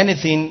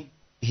 anything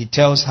he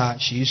tells her,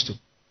 she used to.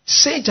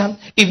 Satan,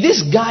 if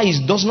this guy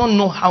does not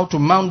know how to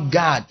mount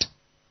guard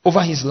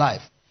over his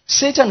life,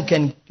 Satan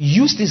can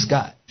use this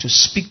guy to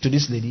speak to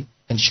this lady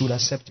and she will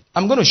accept it.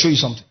 I'm going to show you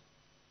something.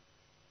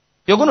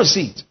 You're going to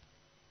see it.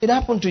 It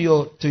happened to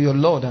your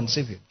Lord and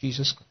Savior,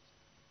 Jesus Christ.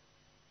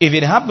 If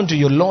it happened to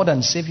your Lord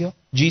and Savior,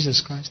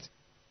 Jesus Christ,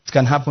 it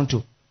can happen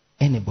to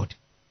anybody.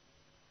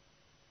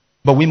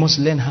 But we must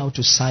learn how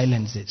to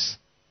silence this.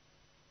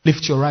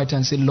 Lift your right hand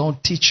and say,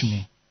 Lord, teach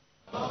me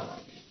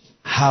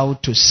how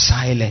to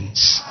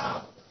silence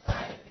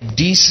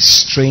these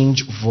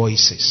strange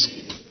voices.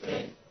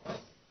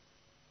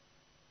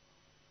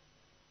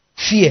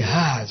 Fear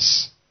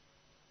has.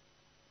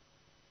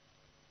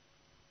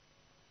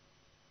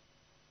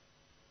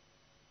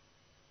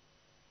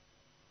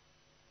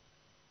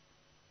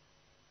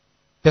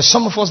 There's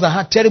some of us that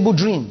had terrible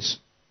dreams.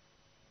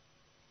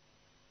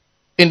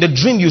 In the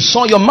dream, you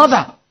saw your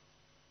mother.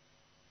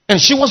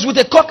 And she was with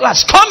a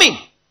cutlass coming.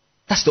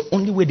 That's the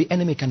only way the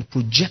enemy can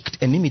project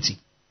enmity.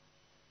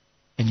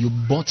 And you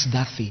bought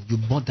that thing. You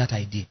bought that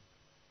idea.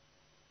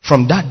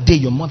 From that day,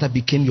 your mother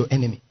became your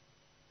enemy.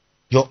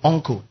 Your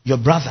uncle, your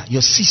brother,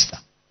 your sister.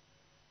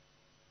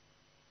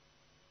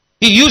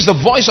 He used the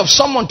voice of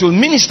someone to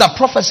minister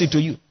prophecy to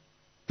you.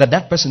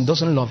 That person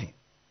doesn't love you.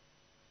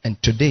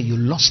 And today, you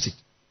lost it.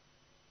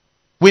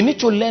 We need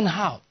to learn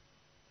how.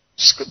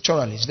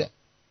 Scripturally, is there.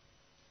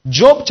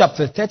 Job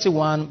chapter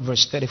 31,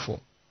 verse 34.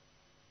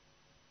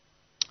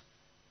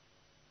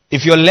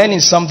 If you're learning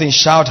something,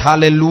 shout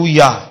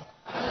hallelujah.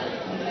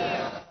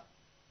 Hallelujah.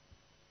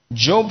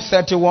 Job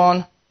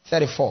 31,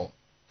 34.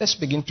 Let's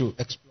begin to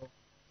explore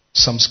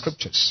some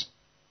scriptures.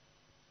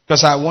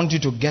 Because I want you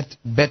to get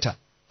better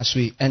as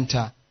we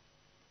enter.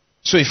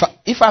 So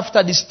if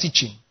after this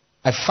teaching,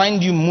 I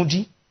find you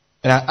moody,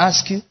 and I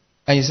ask you,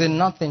 and you say,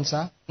 nothing,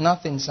 sir,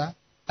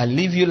 I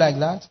leave you like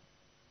that,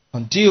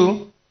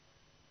 until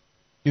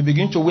you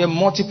begin to wear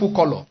multiple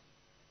color.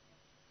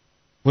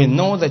 We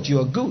know that you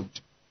are good.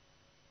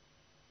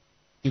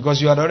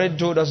 Because you had already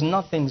told us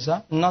nothing,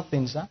 sir.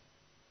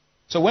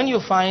 So when you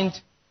find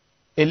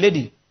a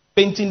lady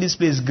painting this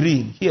place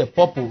green, here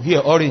purple,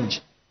 here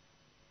orange,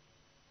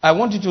 I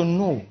want you to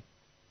know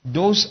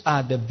those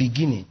are the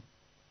beginning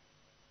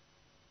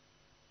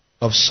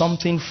of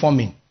something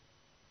forming.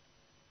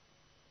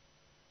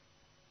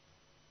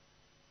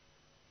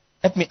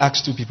 Let me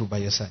ask two people by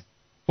your side.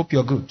 Hope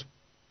you're good.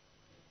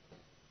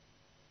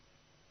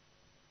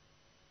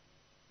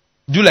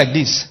 Do like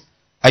this.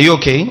 Are you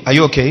okay? Are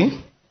you okay?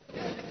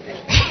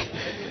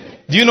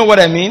 Do you know what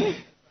I mean?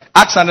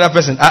 Ask another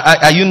person.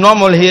 Are you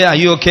normal here? Are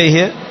you okay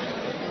here?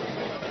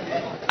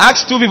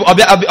 Ask two people.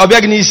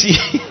 Obiagnisi.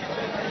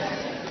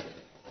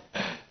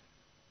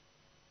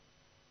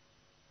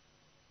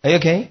 Are you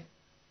okay?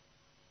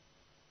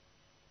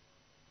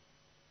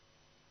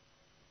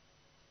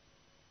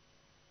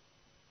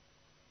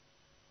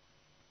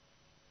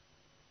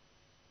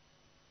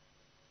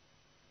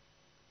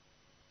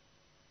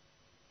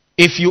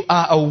 If you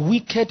are a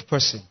wicked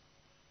person,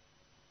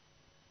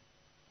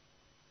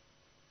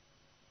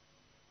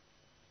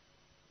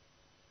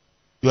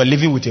 you are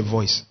living with a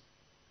voice.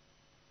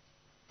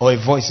 Or a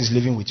voice is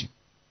living with you.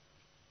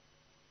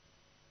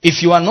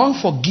 If you are an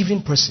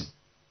unforgiving person,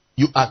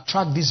 you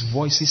attract these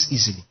voices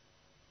easily.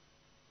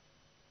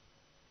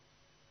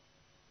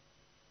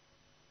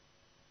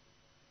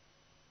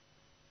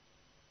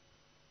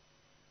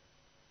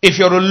 If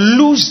you're a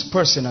loose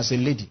person as a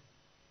lady,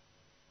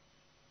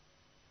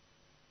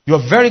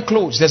 you're very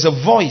close. There's a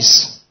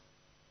voice.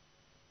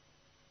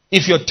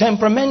 If you're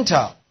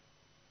temperamental,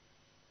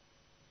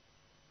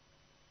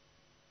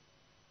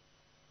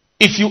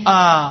 if you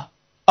are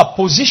a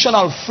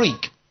positional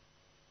freak,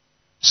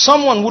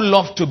 someone who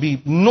loves to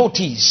be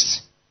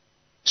noticed,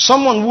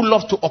 someone who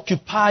loves to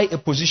occupy a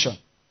position,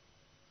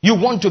 you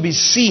want to be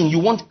seen, you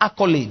want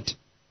accolade,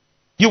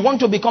 you want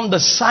to become the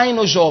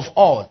cynosure of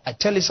all. I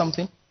tell you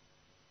something,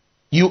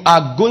 you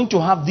are going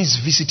to have this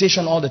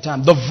visitation all the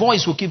time. The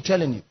voice will keep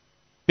telling you.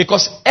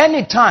 Because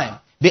anytime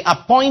they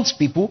appoint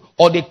people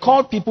or they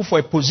call people for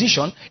a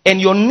position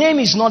and your name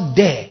is not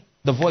there,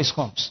 the voice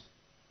comes.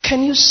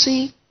 Can you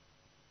see?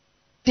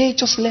 They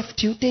just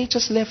left you. They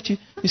just left you.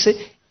 You say,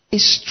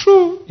 it's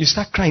true. You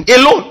start crying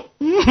alone.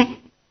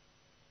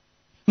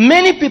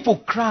 Many people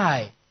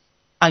cry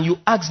and you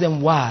ask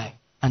them why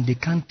and they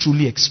can't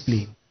truly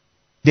explain.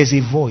 There's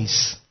a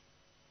voice.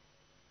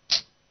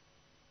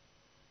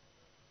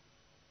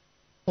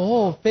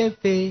 Oh,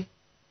 Pepe.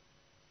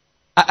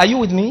 Are you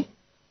with me?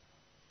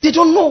 They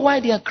don't know why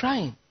they are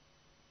crying.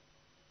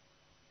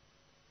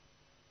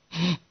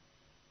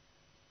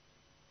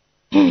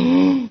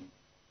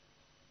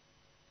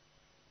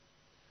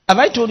 Have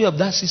I told you of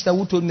that sister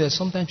who told me that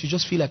sometimes she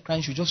just feel like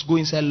crying, she just go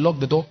inside, lock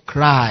the door,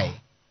 cry.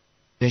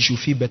 Then she'll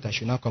feel better,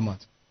 she'll now come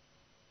out.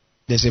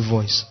 There's a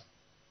voice.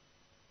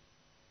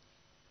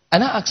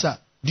 And I asked her,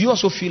 do you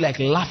also feel like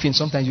laughing?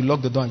 Sometimes you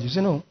lock the door and you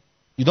say, no,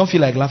 you don't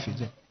feel like laughing.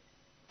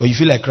 Or you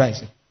feel like crying.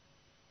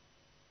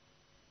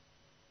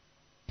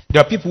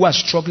 There are people who are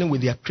struggling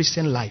with their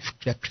Christian life,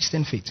 their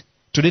Christian faith.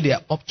 Today they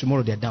are up,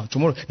 tomorrow they are down.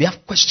 Tomorrow they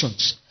have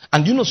questions.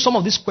 And you know some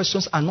of these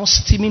questions are not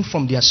stemming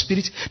from their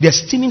spirit. They are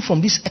stemming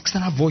from these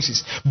external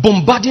voices,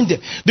 bombarding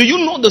them. Do you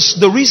know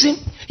the reason?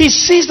 He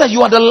sees that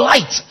you are the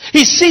light.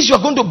 He sees you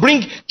are going to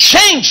bring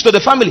change to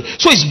the family.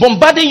 So he's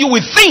bombarding you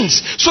with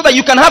things so that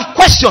you can have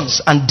questions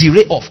and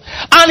derail off.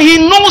 And he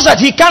knows that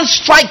he can't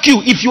strike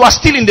you if you are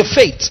still in the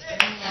faith.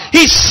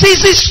 He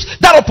seizes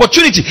that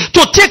opportunity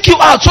to take you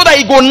out so that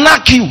he go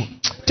knock you.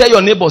 Tell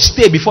your neighbor,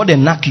 stay before they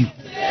knock you.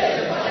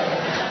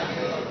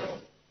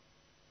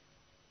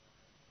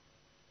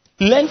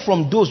 Learn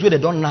from those where they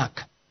don't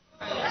knock.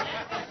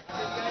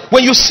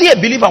 When you see a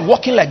believer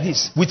walking like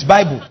this with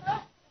Bible,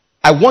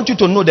 I want you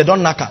to know they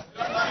don't knock her.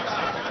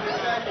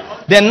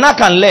 They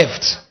knock and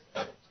left.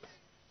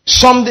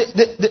 Some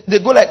they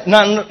go like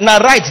now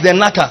right, they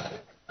knock her.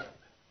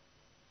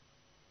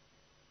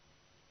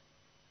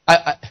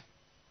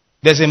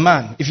 There's a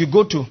man, if you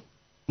go to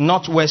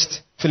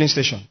Northwest filling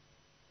station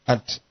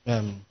at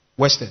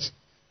Westers,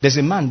 there's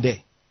a man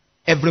there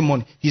every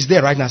morning. He's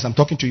there right now as I'm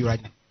talking to you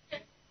right now.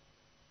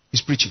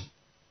 He's preaching.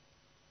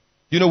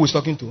 You know who he's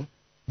talking to?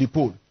 The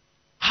pole.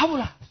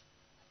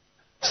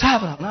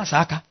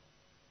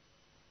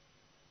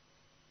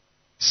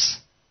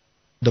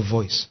 The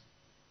voice.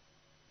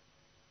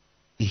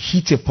 He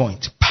hit a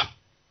point. Bam.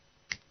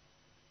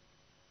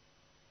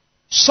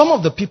 Some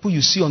of the people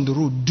you see on the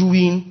road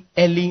doing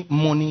early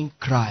morning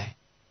cry,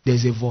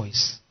 there's a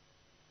voice.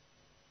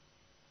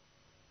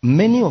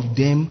 Many of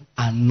them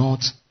are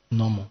not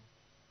normal.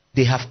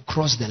 They have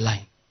crossed the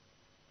line.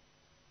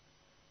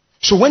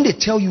 So when they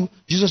tell you,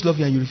 Jesus loves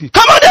you and you refuse,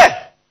 come on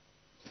there!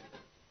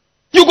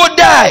 You go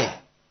die!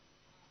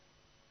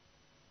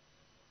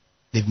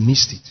 They've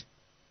missed it.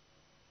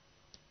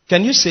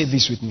 Can you say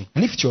this with me?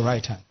 Lift your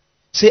right hand.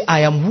 Say, I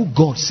am who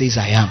God says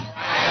I am.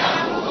 I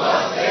am who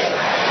God says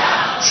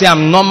I am. Say,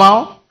 I'm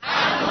normal.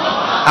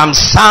 I'm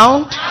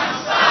sound.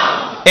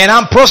 And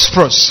I'm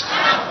prosperous.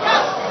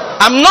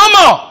 I'm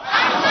normal.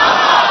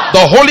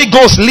 The Holy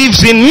Ghost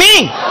lives in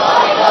me.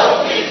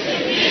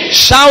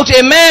 Shout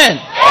amen.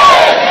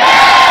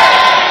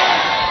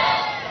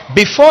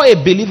 Before a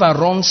believer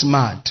runs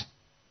mad,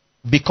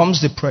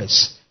 becomes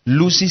depressed,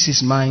 loses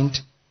his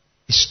mind,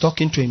 is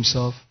talking to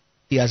himself,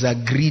 he has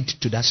agreed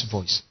to that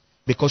voice.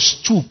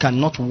 Because two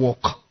cannot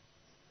walk.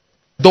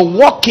 The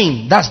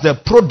walking, that's the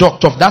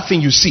product of that thing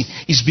you see,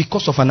 is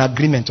because of an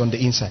agreement on the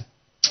inside.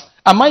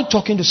 Am I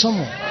talking to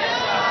someone?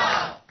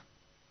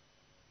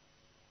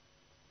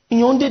 In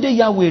your day,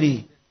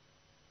 Yahweh,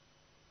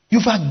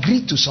 you've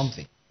agreed to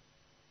something.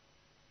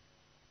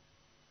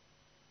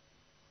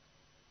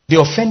 They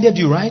offended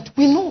you, right?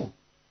 We know.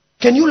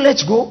 Can you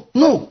let go?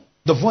 No.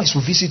 the voice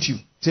will visit you.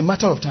 It's a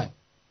matter of time.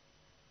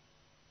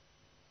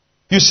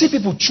 You see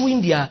people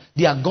chewing their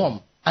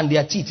gum and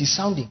their teeth is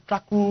sounding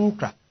crack,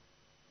 crack,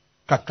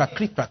 crack, crack,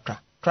 crack, crack,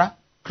 crack, crack,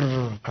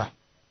 crack,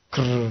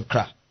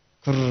 crack,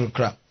 crack,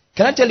 crack.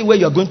 Can I tell you where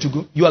you are going to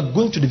go? You are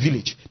going to the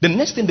village. The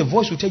next thing the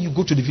voice will tell you,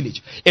 go to the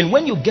village. And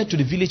when you get to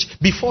the village,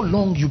 before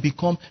long you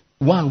become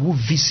one who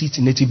visits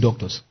native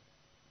doctors.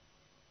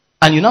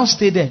 And you now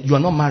stay there. You are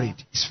not married.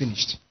 It's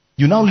finished.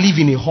 You now live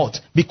in a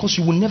hut because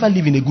you will never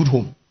live in a good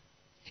home.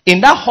 In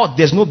that hut,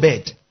 there's no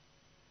bed.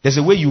 There's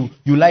a way you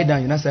lie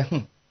down. You now say,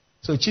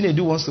 so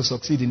Chinedu wants to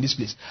succeed in this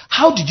place.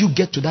 How did you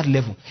get to that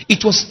level?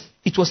 It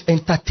was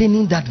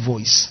entertaining that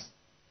voice.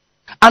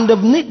 And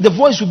the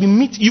voice will be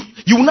meet you.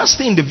 You will not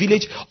stay in the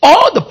village.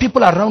 All the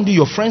people around you,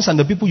 your friends and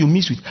the people you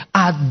meet with,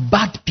 are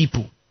bad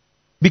people.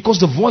 Because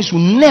the voice will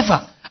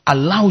never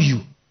allow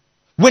you.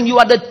 When you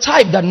are the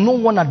type that no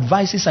one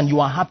advises and you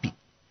are happy,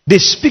 they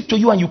speak to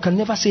you and you can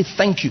never say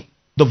thank you.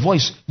 The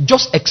voice,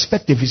 just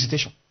expect a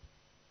visitation.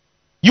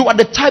 You are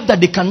the type that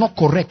they cannot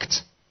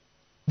correct.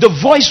 The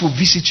voice will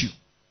visit you.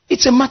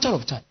 It's a matter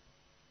of time.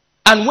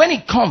 And when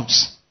it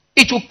comes,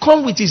 it will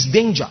come with its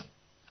danger.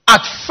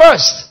 At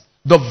first,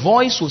 the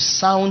voice will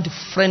sound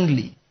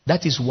friendly.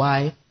 That is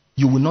why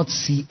you will not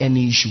see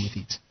any issue with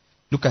it.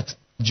 Look at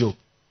Job.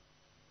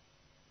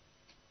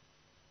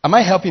 Am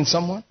I helping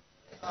someone?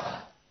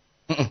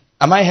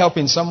 Am I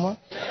helping someone?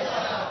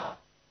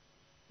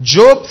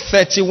 Job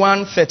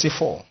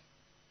 31:34.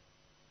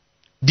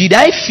 Did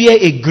I fear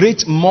a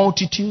great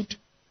multitude?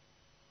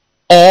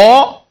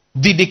 Or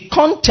did the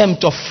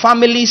contempt of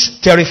families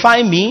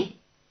terrify me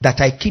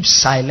that I keep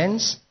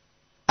silence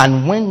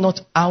and went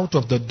not out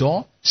of the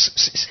door?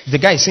 The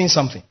guy is saying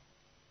something.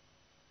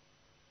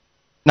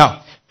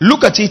 Now,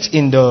 look at it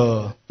in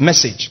the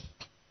message.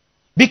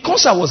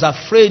 Because I was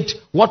afraid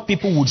what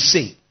people would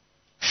say,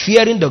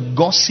 fearing the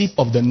gossip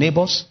of the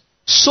neighbors,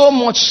 so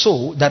much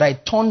so that I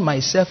turned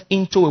myself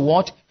into a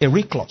what? A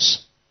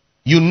recluse.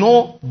 You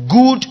know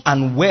good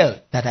and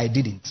well that I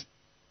didn't.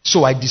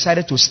 So I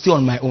decided to stay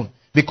on my own.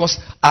 Because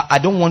I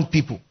don't want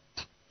people.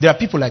 There are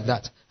people like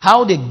that.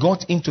 How they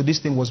got into this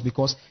thing was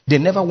because they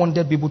never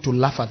wanted people to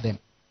laugh at them.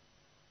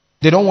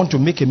 They don't want to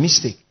make a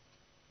mistake.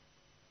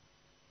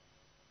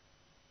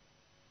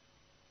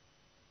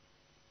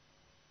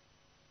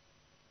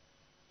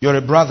 You're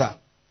a brother.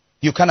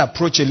 You can't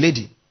approach a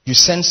lady. You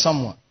send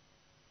someone.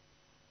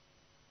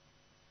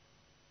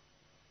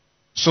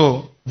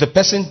 So the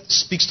person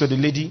speaks to the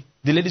lady.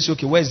 The lady says,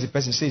 okay, where is the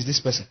person? Says this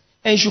person.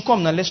 Hey, you should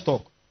come now, let's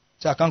talk.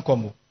 Say, I can't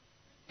come.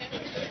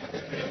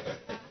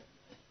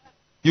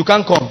 You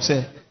can't come.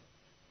 Say.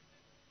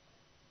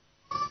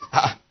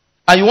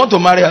 And you want to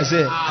marry her?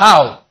 Say,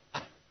 how?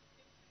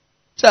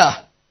 Say,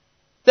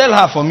 tell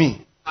her for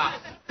me.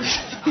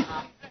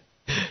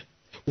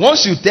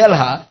 Once you tell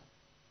her,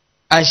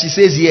 and she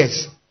says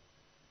yes.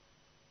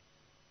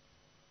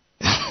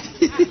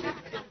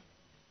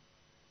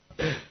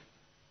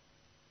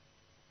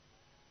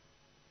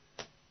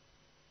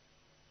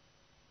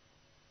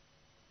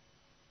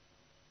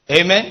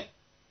 Amen.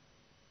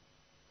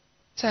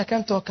 Say, I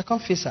can't talk. I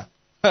can't face her.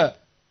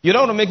 You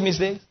don't want to make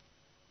mistakes.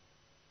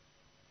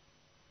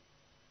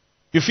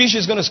 You feel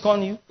she's going to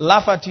scorn you,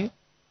 laugh at you.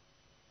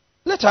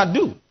 Let her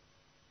do.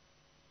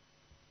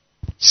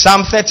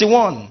 Psalm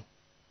 31,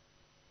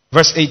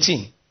 verse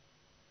 18.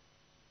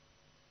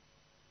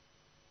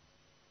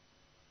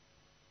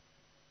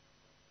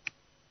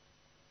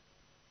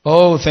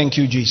 Oh, thank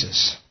you,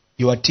 Jesus.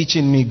 You are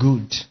teaching me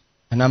good,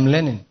 and I'm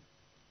learning.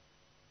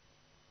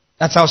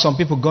 That's how some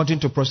people got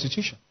into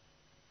prostitution.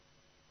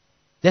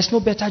 There's no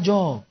better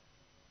job.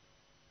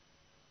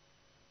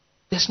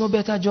 There's no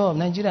better job.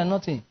 Nigeria,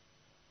 nothing.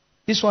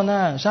 This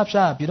one, sharp,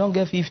 sharp. You don't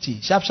get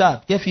 50. Sharp,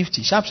 sharp. Get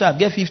 50. Sharp, sharp.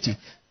 Get 50.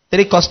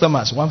 3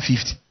 customers,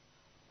 150.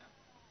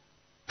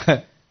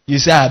 You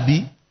say,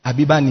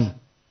 Abibani.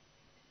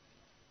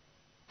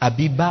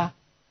 Abiba.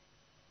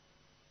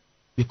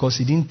 Because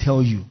he didn't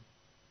tell you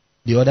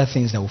the other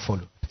things that will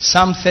follow.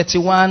 Psalm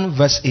 31,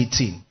 verse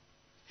 18.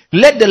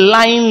 Let the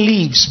lying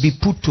lips be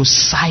put to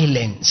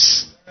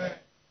silence.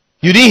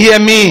 You didn't hear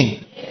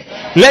me?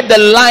 Let the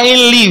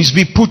lying lips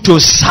be put to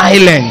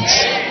silence.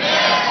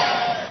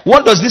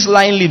 What does this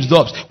lying lips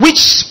do? Which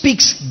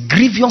speaks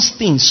grievous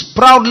things,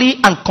 proudly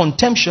and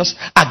contemptuous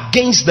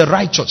against the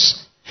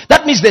righteous.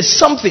 That means there's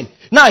something.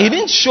 Now, he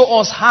didn't show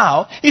us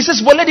how. He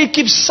says, well, let it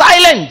keep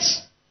silent.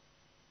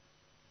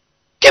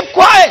 Keep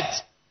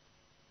quiet.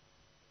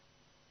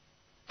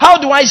 How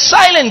do I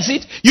silence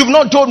it? You've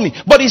not told me.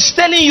 But he's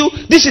telling you,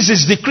 this is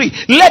his decree.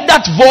 Let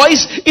that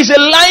voice is a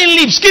lying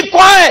lips. Keep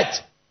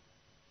quiet.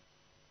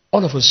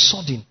 All of a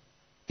sudden,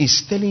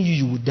 he's telling you,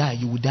 you will die,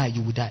 you will die,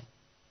 you will die.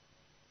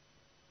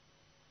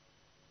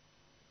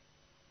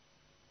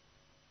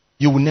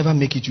 You will never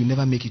make it, you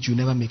never make it, you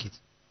never make it.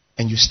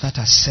 And you start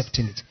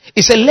accepting it.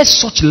 He said, let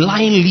such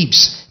lying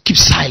lips keep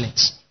silent.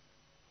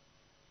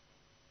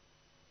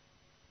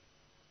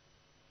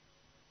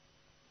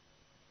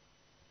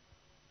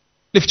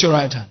 Lift your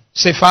right hand.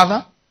 Say,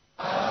 Father,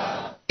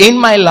 in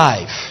my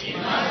life,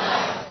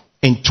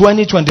 in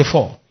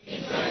 2024,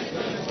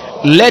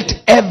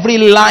 Let every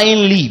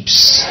lying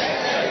lips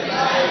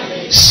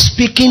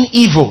speaking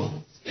evil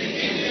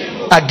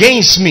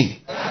against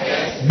me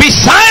be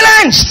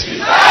silenced.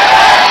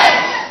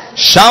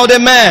 Shout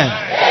amen.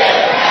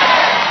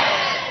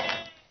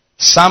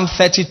 Psalm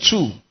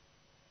 32.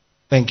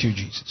 Thank you,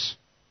 Jesus.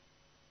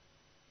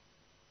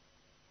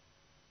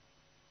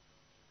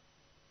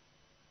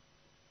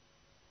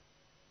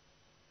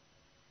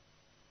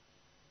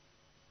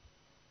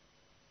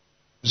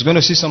 He's going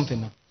to see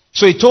something now.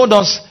 So he told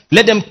us,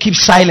 let them keep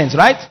silence,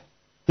 right?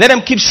 Let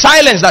them keep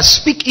silence that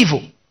speak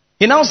evil.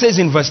 He now says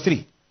in verse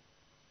 3,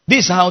 this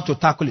is how to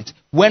tackle it.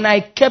 When I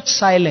kept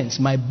silence,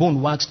 my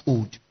bone waxed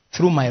old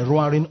through my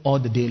roaring all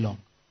the day long.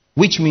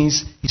 Which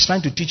means he's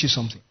trying to teach you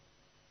something.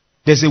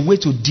 There's a way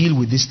to deal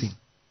with this thing.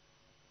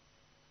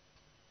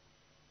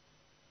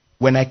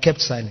 When I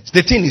kept silence.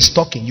 The thing is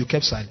talking, you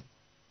kept silent.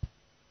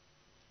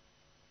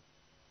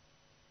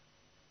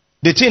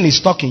 The thing is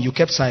talking, you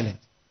kept silent.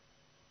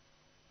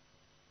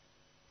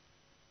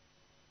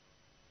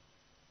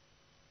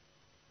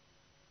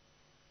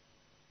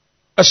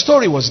 A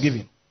story was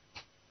given.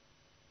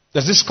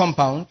 There's this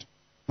compound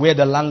where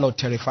the landlord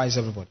terrifies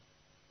everybody.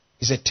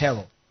 It's a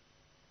terror.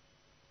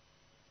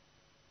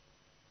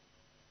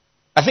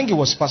 I think it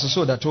was Pastor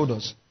So that told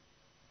us.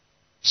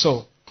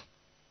 So,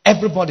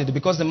 everybody,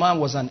 because the man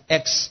was an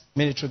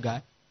ex-military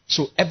guy,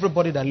 so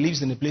everybody that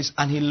lives in the place,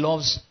 and he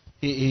loves,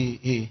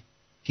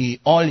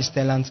 all his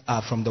tenants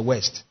are from the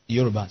West,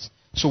 Yorubas.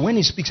 So when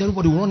he speaks,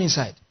 everybody will run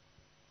inside.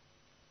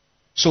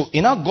 So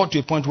he now got to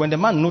a point when the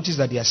man noticed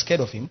that they are scared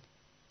of him.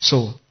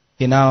 So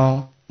he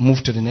now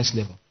moved to the next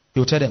level. He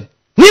will tell them,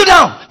 kneel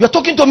down. You're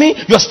talking to me.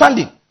 You're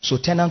standing. So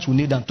tenants will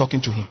kneel down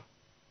talking to him.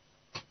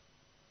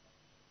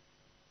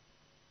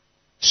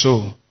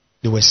 So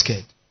they were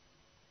scared.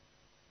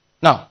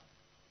 Now,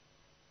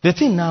 the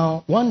thing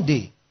now, one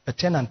day, a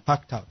tenant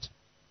packed out.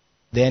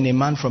 Then a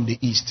man from the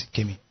east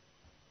came in.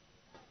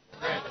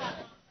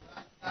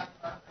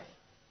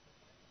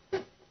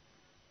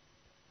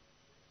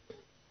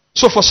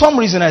 So for some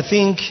reason, I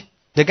think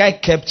the guy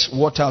kept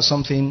water or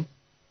something,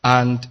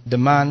 and the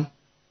man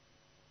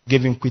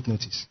gave him quit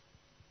notice.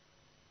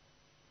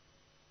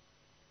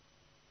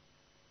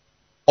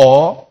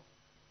 Or,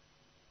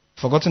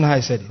 forgotten how I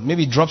said it,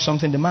 maybe he dropped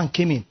something, the man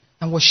came in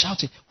and was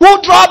shouting,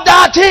 who dropped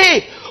that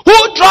tea?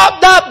 Who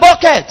dropped that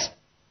bucket?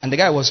 And the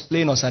guy was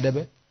playing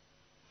Osadebe.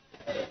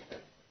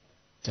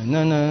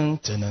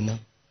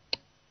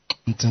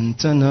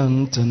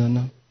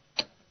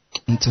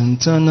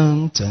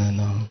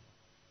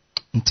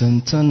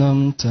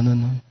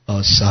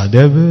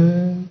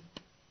 Osadebe.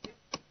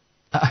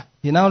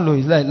 He now low,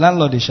 he's like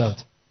landlord, they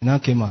shout. He now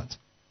came out.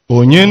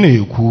 Onye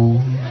na-ekwu.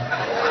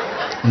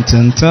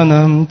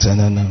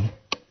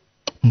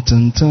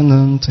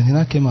 He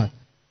now came out.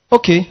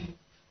 Okay.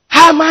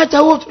 How much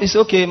I want? It's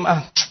okay.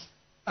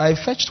 I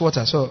fetched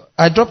water, so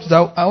I dropped it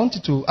out. I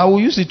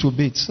will use it to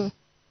bathe. So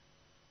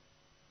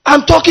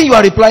I'm talking, you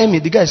are replying me.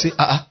 The guy said,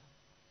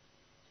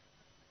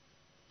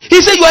 He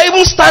said, you are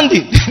even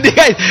standing. the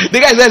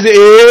guy says,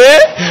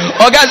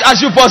 oh guys, as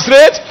you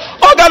prostrate,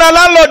 oh God, a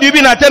landlord, you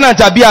been a tenant,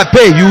 I be a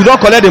pay. You don't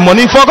collect the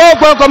money. Come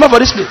for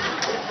this place.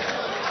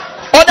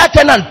 Other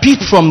tenant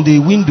peeped from the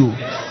window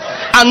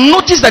and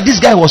noticed that this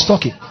guy was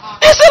talking.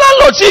 He said,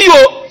 landlord, see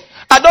you.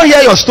 I don't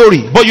hear your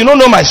story, but you don't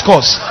know my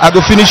scores. I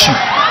go finish you.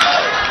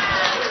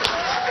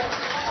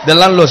 The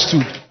landlord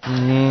stood.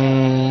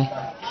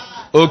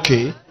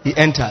 Okay, he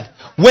entered.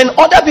 When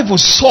other people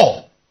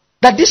saw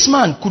that this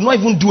man could not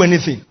even do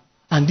anything,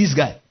 and this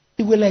guy,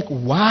 they were like,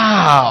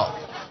 wow.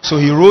 So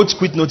he wrote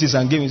quit notice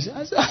and gave him.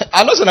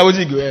 I know I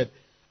wasn't go ahead.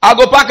 I'll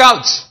go pack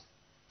out.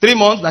 3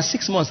 months, that's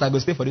 6 months I go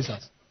stay for this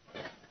house.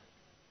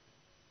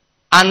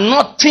 And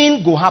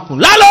nothing go happen.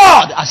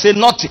 Landlord! I said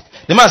nothing.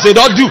 The man said,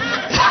 don't do.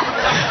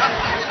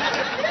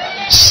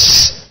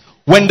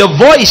 When the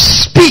voice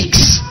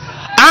speaks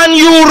and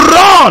you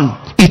run,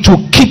 it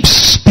will keep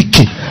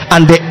speaking.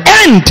 And the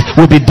end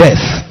will be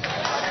death.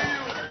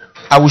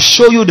 I will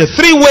show you the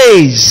 3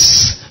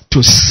 ways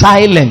to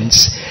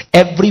silence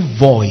every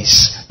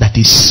voice that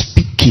is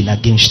speaking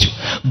against you.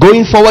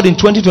 Going forward in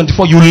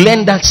 2024, you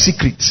learn that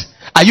secret.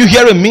 Are you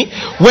hearing me?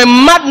 When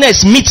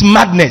madness meets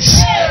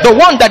madness, the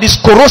one that is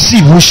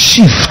corrosive will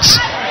shift.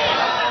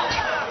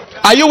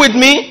 Are you with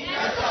me?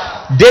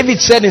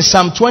 David said in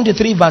Psalm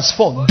 23 verse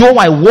 4, though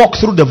I walk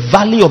through the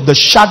valley of the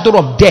shadow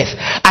of death,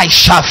 I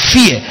shall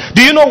fear.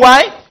 Do you know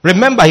why?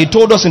 Remember, he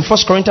told us in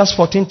 1 Corinthians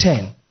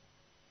 14:10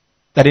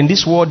 that in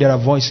this world there are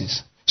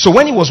voices. So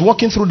when he was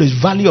walking through the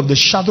valley of the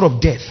shadow of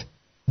death,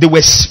 they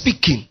were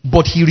speaking,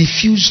 but he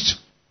refused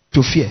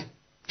to fear.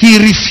 He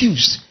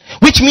refused.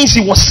 Which means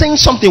he was saying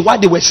something while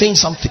they were saying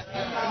something.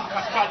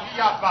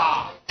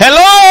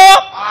 Hello?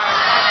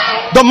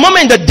 The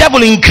moment the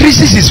devil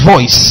increases his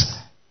voice,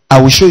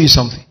 I will show you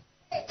something.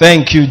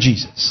 Thank you,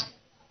 Jesus.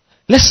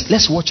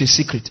 Let's watch a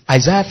secret.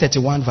 Isaiah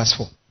 31 verse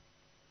 4.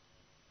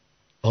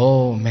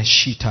 Oh,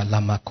 Meshita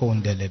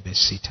Lamakonde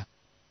Lebesita.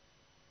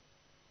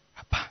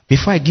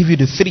 Before I give you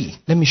the 3,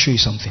 let me show you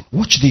something.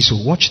 Watch this,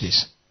 watch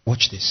this.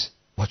 Watch this.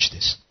 Watch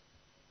this.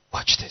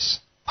 Watch this.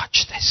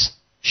 Watch this.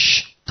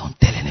 Shh, don't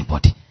tell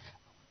anybody. I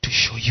want to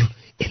show you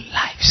a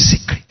life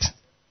secret.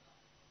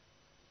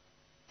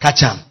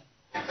 Catch 'em.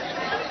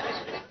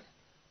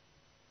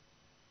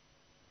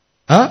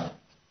 Huh?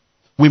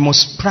 We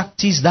must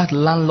practice that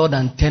landlord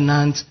and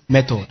tenant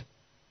method.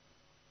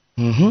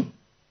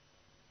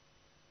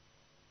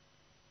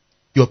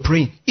 You're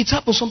praying. It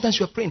happens sometimes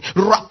you're praying.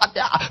 Ra,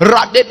 da,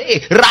 ra, de,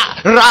 de,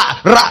 ra,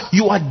 ra, ra.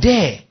 You are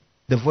there.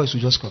 The voice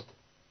will just come.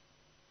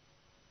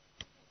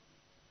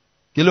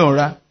 You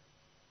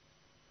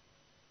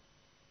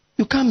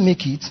can't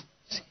make it.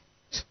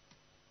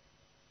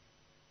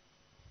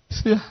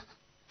 See?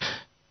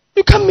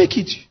 You can't make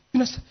it.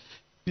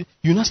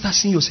 You not start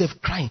seeing yourself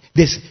crying.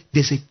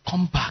 There's a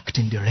compact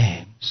in the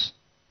realms.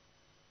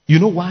 You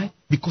know why?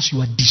 Because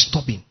you are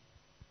disturbing.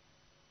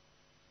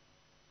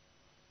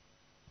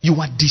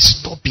 You are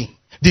disturbing.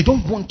 They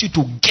don't want you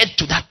to get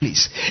to that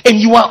place. And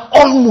you are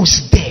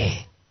almost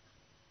there.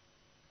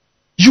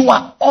 You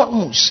are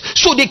almost.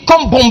 So they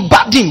come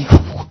bombarding.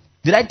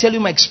 Did I tell you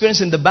my experience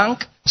in the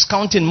bank? I was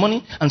counting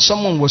money and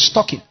someone was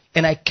talking.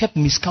 And I kept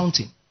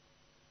miscounting.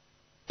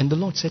 And the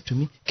Lord said to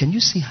me, can you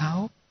see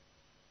how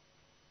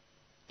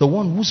the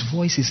one whose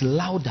voice is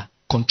louder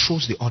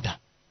controls the other?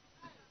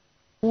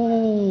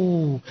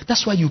 Oh,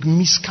 that's why you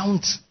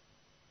miscount.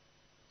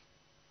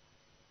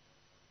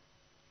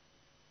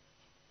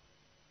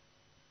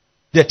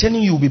 They're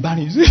telling you you'll be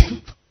barren.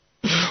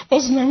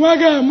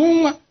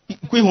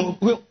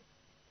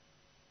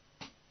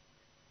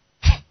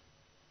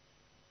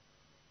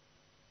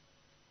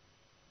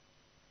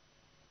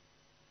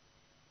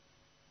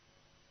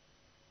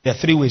 There are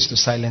 3 ways to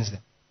silence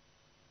them.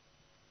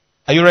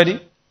 Are you ready?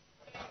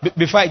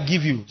 Before I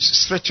give you,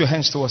 stretch your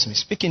hands towards me.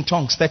 Speak in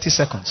tongues, 30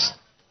 seconds.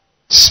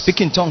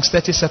 Speak in tongues,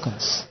 30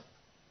 seconds.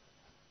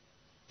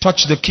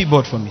 Touch the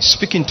keyboard for me.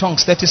 Speak in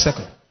tongues, 30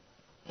 seconds.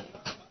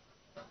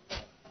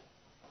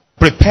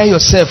 Prepare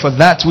yourself for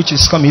that which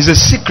is coming. It's a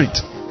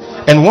secret.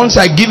 And once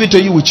I give it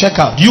to you, we check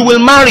out. You will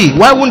marry.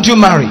 Why wouldn't you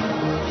marry?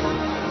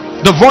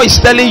 The voice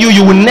telling you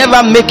you will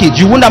never make it.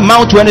 You won't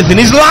amount to anything.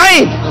 It's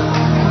lying.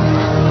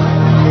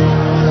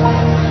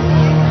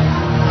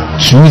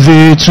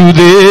 Today,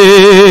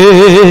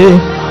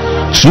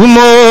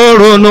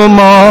 tomorrow no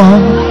more.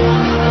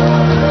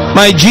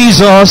 My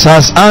Jesus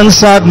has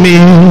answered me.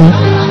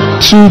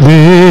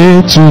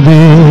 Today.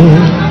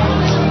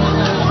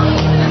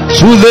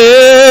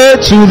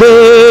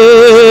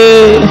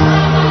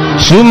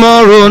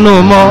 Tomorrow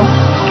no more.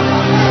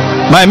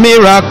 My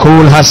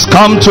miracle has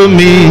come to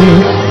me.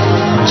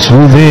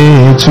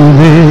 Today.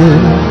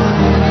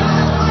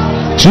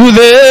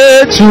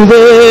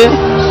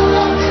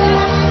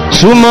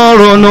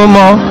 Tomorrow no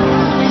more.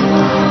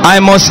 I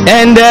must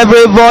end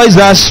every voice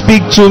that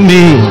speak to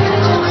me.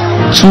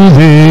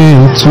 Today.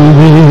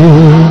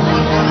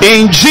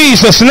 In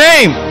Jesus'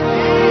 name.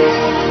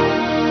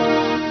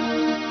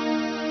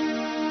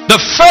 The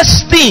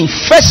first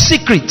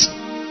secret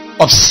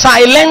of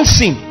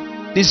silencing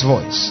this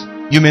voice.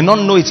 You may not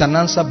know it's an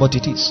answer, but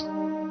it is.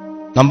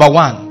 Number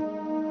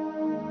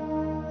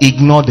 1,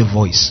 ignore the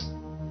voice.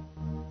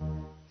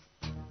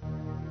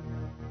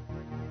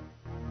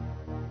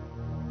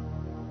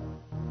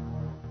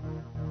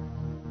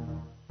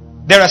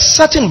 There are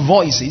certain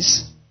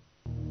voices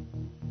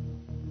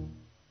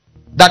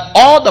that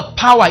all the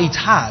power it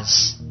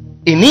has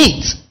in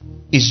it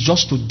is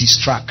just to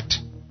distract.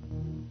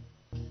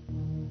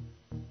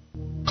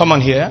 Come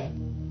on here.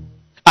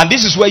 And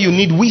this is where you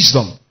need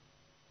wisdom.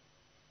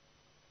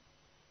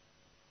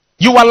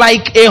 You are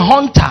like a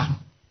hunter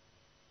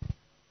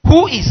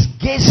who is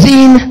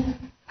gazing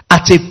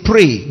at a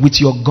prey with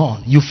your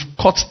gun. You've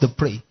caught the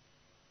prey.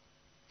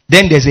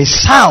 Then there's a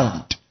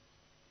sound.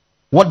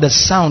 What the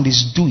sound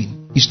is doing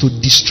is to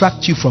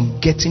distract you from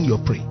getting your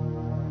prey.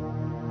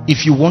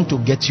 If you want to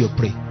get your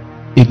prey,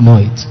 ignore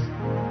it.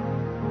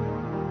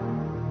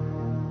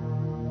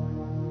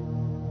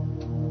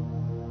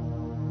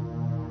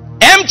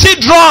 Empty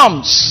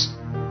drums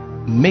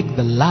make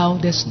the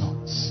loudest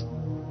noise.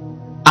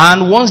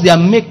 And once they are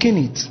making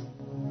it,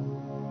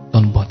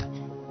 don't bother.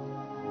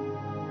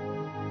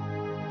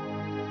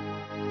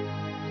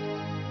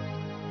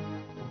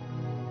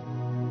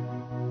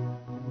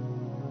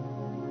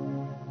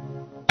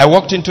 I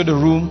walked into the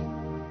room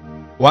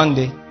one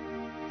day.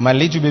 My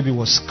little baby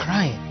was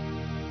crying.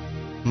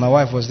 My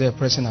wife was there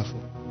pressing her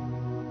phone.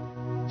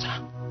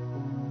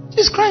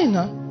 She's crying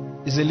now.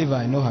 It's a liver.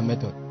 I know her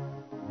method.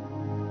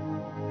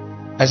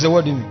 I said,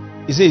 what do you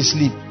mean? He said,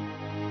 sleep.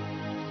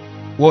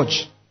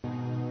 Watch.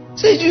 I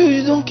said,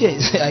 you don't care.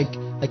 He said,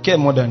 I care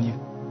more than you.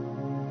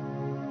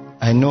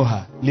 I know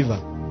her. Leave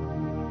her.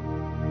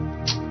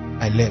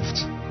 I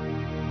left.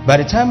 By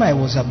the time I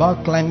was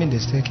about climbing the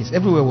staircase,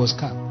 everywhere was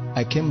calm.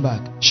 I came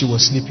back. She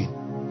was sleeping.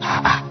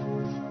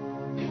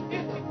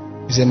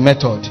 It's a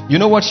method. You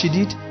know what she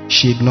did?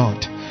 She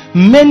ignored.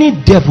 Many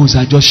devils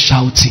are just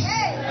shouting.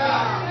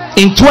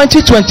 In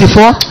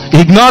 2024,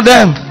 ignore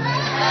them.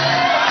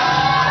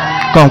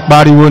 But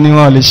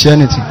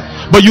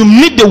you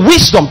need the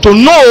wisdom to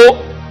know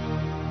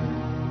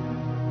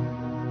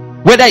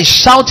whether it's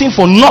shouting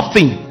for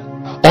nothing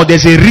or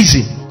there's a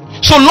reason.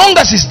 So long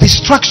as it's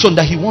distraction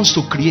that he wants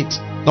to create,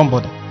 don't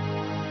bother.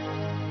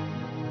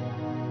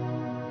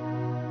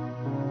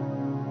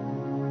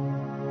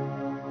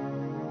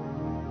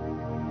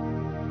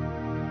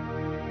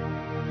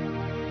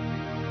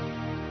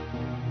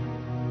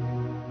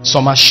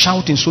 Some are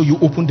shouting, so you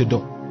open the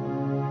door.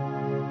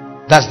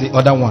 That's the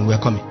other one we're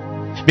coming.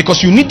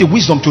 Because you need the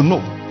wisdom to know.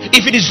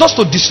 If it is just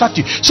to distract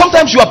you,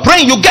 sometimes you are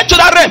praying, you get to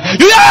that realm.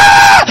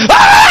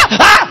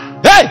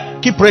 Hey,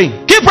 keep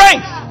praying, keep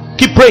praying,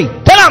 keep praying.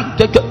 Tell them,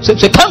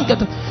 say, come, get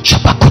them.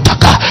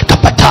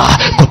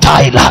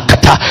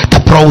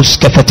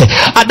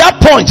 At that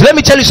point, let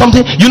me tell you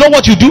something. You know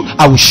what you do?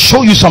 I will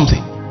show you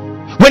something.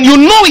 When you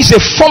know it's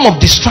a form of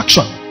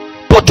distraction,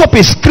 put up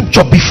a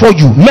scripture before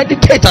you.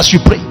 Meditate as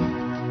you pray.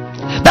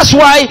 That's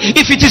why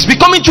if it is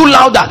becoming too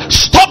louder,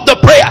 stop the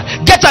prayer.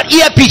 Get an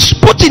earpiece,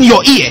 put in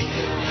your ear.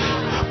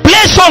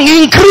 Play song,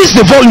 increase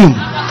the volume.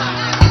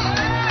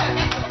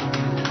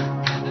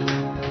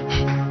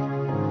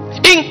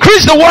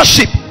 Increase the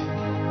worship.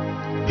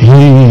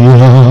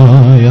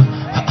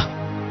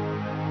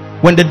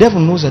 When the devil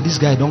knows that this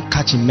guy don't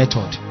catch in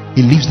method,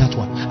 he leaves that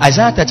one.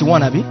 Isaiah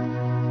 31, Abi,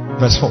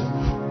 verse 4.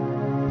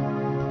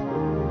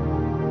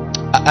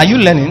 Are you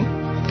learning?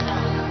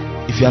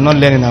 If you are not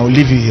learning, I will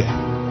leave you here.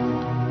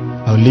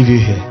 I will leave you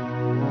here.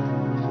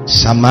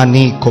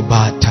 Samani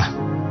kobata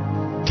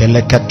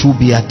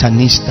kelekatubi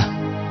atanista.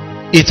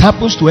 It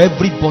happens to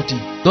everybody.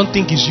 Don't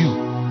think it's you.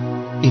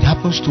 It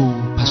happens to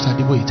Pastor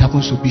Adebo. It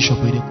happens to Bishop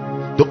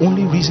Adebo. The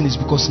only reason is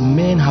because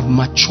men have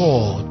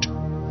matured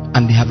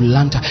and they have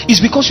learned. It's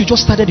because you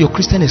just started your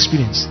Christian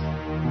experience.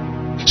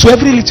 So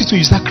every little thing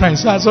you start crying.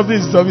 Something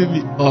is stopping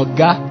me. Oh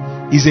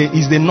God, is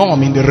the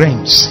norm in the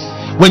realms.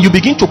 When you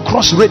begin to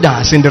cross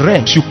radars in the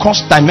realms, you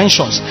cross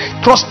dimensions,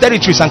 cross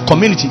territories and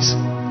communities.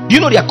 Do you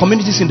know there are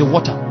communities in the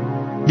water?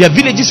 There are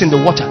villages in the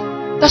water.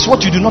 That's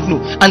what you do not know.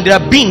 And there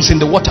are beings in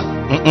the water.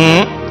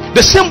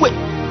 The same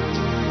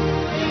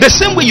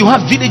way you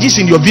have villages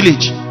in your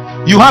village,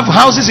 you have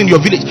houses in your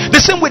village. The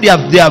same way there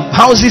are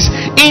houses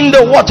in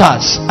the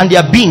waters, and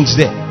there are beings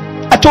there.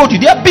 I told you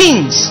there are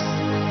beings,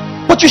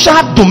 but you shall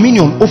have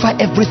dominion over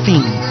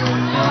everything.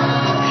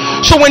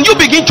 So when you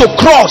begin to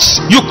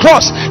cross, you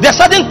cross. There are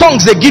certain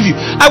tongues they give you.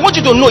 I want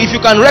you to know, if you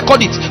can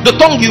record it, the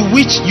tongue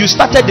which you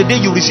started the day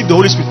you received the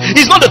Holy Spirit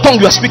is not the tongue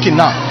you are speaking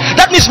now.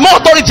 That means more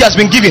authority has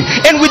been given,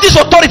 and with this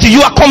authority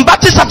you are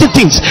combating certain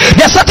things.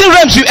 There are certain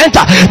realms you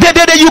enter.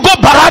 You go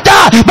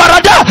barada.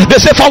 They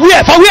say, for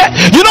where?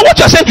 You know what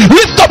you are saying?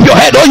 Lift up your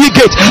head, all ye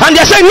gates. And they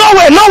are saying, no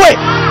way.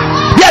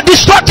 They are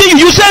distracting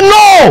you. You say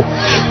no.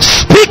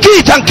 Speak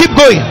it and keep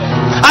going.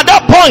 At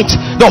that point,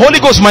 the Holy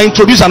Ghost might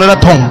introduce another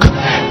tongue,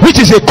 which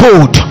is a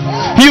code.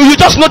 You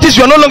just notice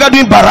you are no longer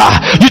doing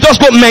bara. You just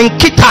go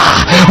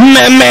menkita,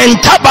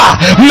 mentaba.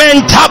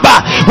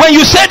 When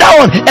you say that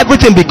one,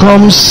 everything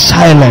becomes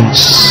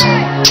silence.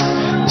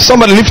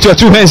 Somebody lift your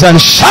two hands and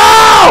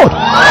shout.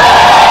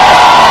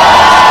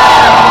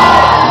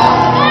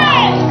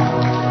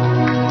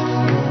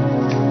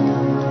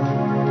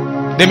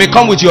 They may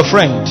come with your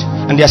friend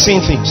and they are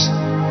saying things.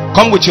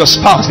 Come with your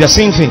spouse, they are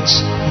saying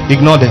things.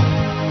 Ignore them.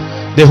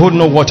 They hold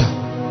no water.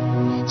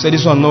 Say,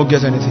 this one no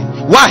get anything.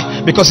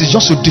 Why? Because it's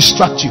just to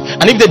distract you.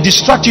 And if they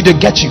distract you, they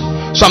get you.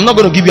 So I'm not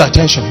going to give you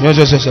attention.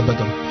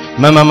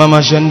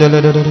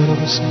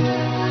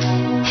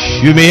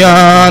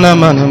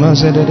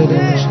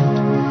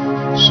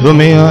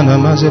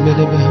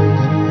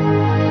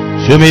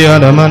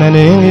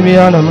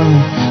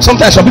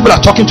 Sometimes some people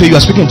are talking to you, are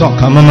speaking tongue.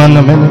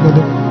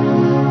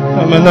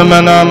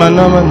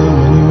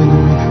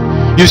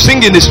 You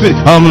sing in the spirit.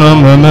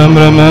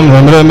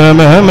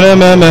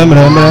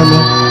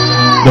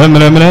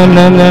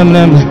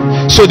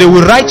 So they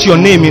will write your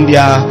name in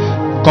their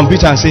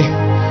computer and say,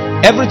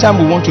 every time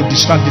we want to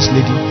distract this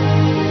lady,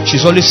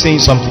 she's always saying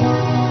something.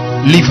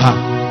 Leave her.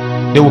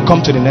 They will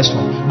come to the next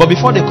one. But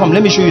before they come,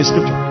 let me show you a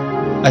scripture.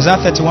 Isaiah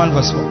 31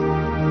 verse 4.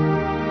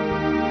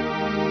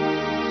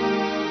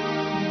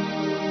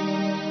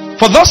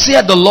 For thus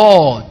saith the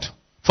Lord,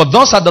 for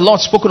thus hath the Lord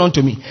spoken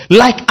unto me,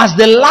 like as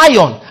the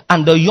lion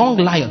and the young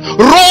lion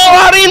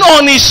roaring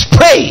on his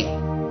prey.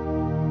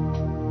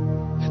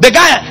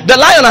 The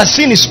lion has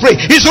seen his prey.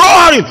 He's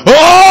roaring.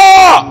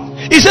 Oh!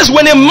 He says,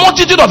 when a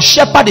multitude of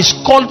shepherds is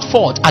called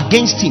forth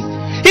against him,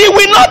 he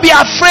will not be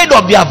afraid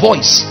of their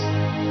voice,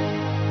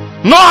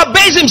 nor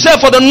abase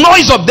himself for the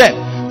noise of them.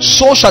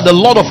 So shall the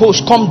Lord of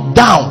hosts come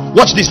down.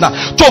 Watch this now.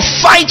 To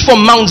fight for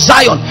Mount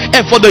Zion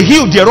and for the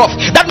hill thereof.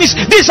 That means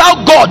this is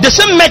how God, the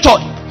same method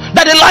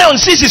that the lion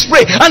sees his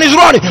prey and is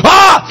running,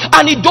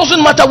 and it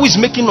doesn't matter who is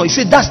making noise.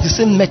 He said that's the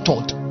same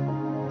method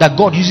that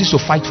God uses to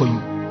fight for you.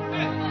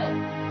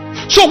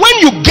 So when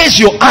you gaze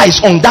your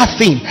eyes on that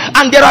thing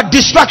and there are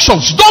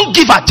distractions, don't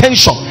give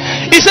attention.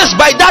 He says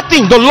by that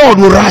thing the Lord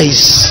will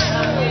rise.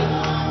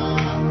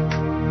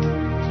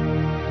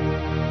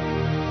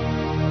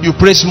 You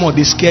pray small,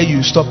 they scare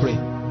you, stop praying.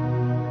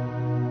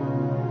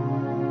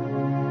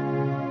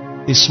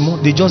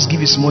 They just give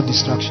you small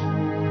distraction,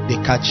 they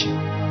catch you.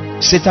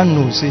 Satan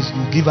knows, says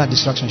you give her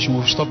distraction, she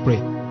will stop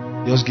praying.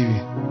 They just give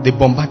you. They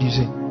bombard you,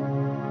 say,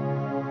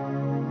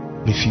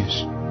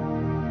 refuse.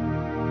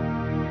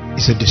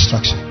 It's a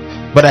distraction.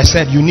 But I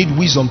said you need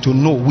wisdom to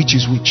know which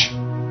is which.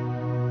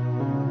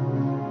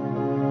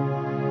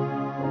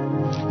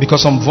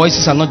 Because some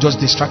voices are not just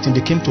distracting,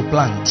 they came to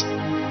plant.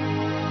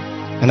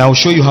 And I will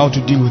show you how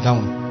to deal with that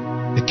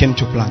one. They came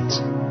to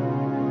plant.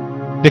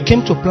 They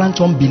came to plant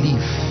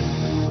unbelief.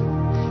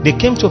 They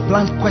came to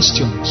plant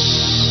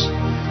questions.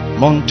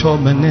 Monto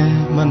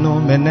mene, mano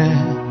mene,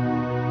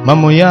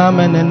 mamoya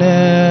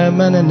menene,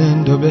 menene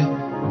ndobe.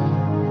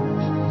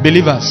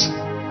 Believers,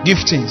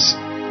 giftings.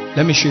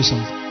 Let me show you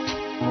something.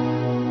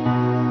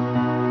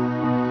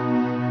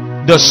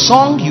 The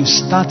song you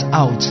start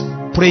out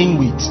praying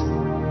with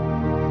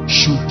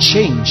should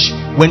change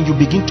when you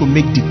begin to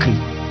make decree.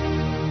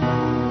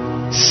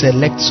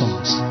 Select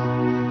songs.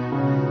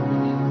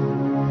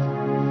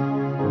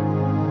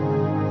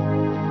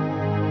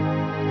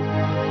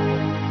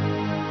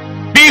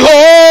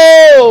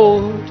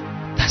 Behold,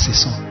 that's a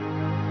song.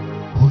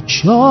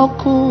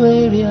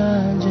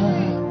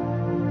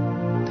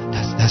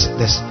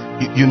 That's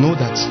you know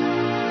that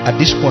at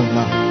this point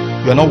now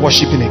you are not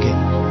worshiping again.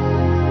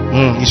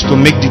 It's to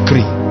make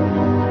decree.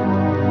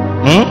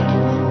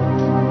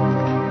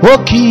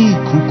 Oki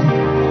kuku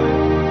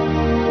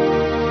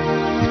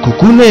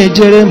kuku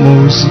nejere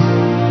mosi.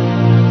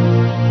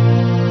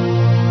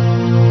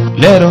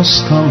 Let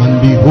us come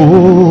and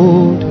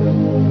behold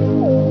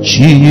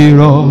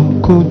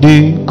Chiro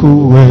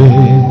Kudikuwe.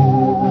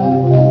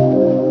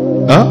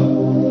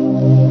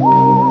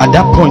 At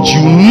that point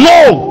you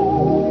know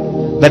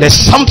that there's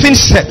something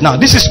set. Now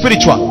this is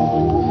spiritual.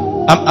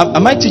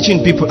 Am I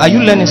teaching people? Are you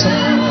learning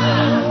something?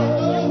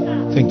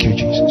 Thank you,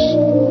 Jesus.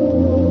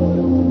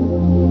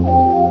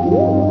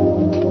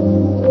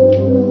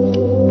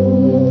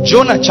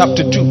 Jonah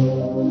chapter 2.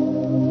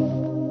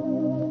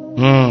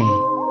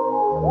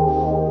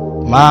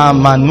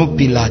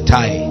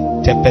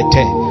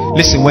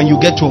 Listen, when you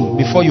get home,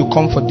 before you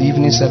come for the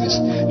evening service,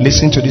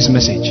 listen to this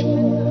message.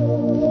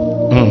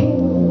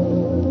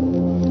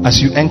 As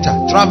you enter,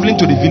 traveling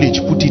to the village,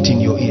 put it in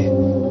your ear.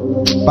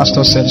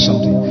 Pastor said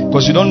something,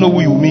 because you don't know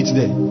who you meet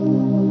there.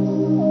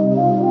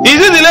 Is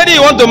it the lady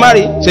you want to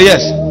marry? Say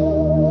yes.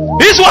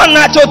 This one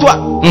not chotwa.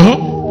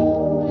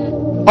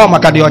 Oh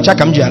makadi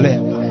ochaka mjale.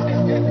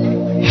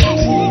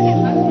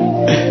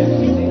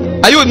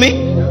 Are you with me?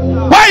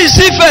 Why is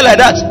he fair like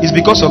that? It's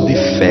because of the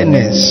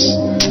fairness.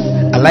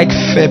 I like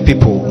fair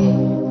people.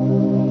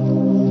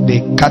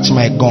 They catch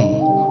my gum.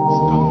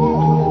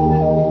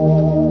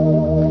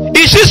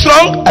 Is she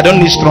strong? I don't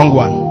need strong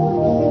one.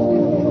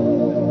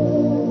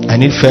 I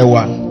need fair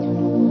one.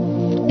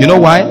 You know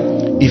why?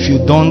 If you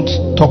don't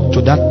talk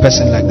to that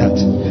person like that,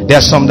 there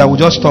are some that will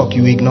just talk,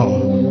 you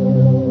ignore.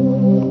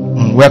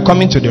 We're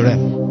coming to the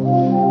realm.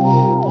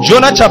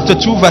 Jonah chapter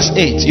 2 verse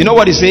 8. You know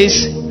what it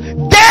says?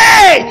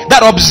 They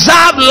that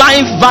observe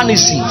life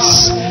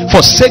vanities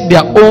forsake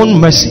their own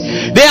mercy.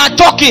 They are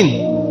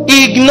talking.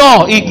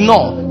 Ignore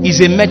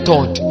is a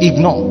method.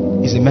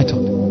 Ignore is a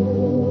method.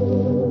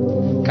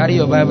 Carry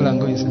your Bible and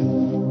go inside.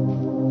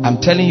 I'm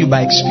telling you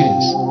by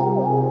experience.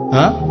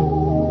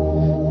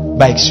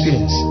 By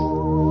experience.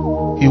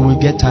 You will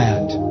get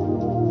tired.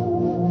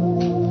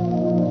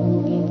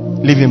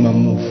 Leave him and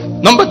move.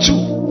 Number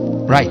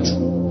 2. Right.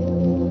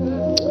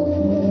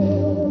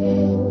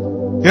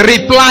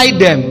 Reply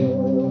them.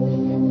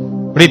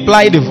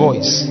 Reply the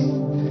voice.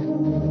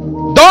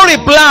 Don't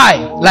reply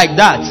like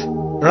that.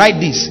 Write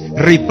this.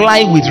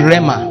 Reply with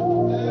Rema.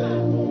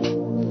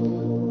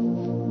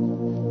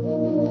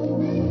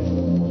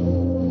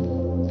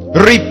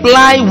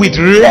 Reply with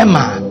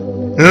Rema.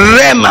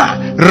 Rema.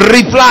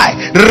 Reply.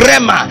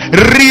 Rema.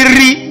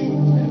 Riri.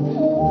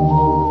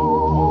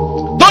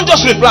 Don't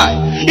just reply.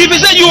 If you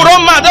say you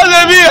run mad, I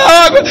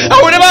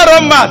will never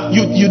run mad.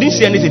 You didn't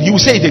say anything. You will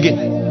say it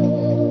again.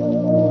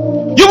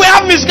 You will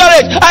have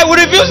miscarriage. I will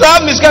refuse to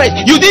have miscarriage.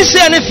 You didn't say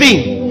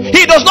anything.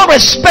 He does not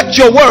respect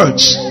your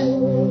words.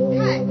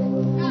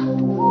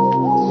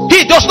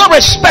 He does not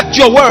respect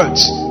your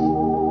words.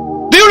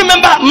 Do you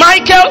remember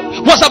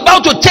Michael was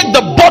about to take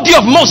the body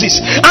of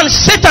Moses and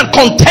Satan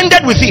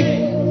contended with him?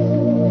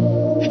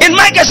 And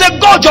Michael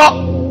said, "Go,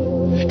 Joe."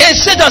 And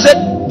Satan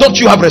said, "Don't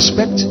you have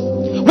respect?"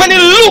 When he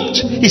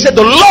looked, he said,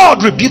 "The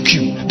Lord rebuke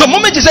you." The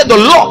moment he said the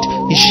Lord,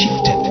 he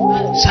shifted.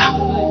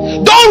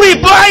 Don't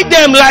reply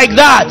them like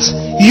that.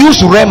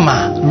 Use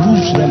Rema.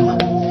 Use Rema.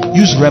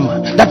 Use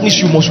Rema. That means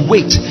you must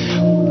wait.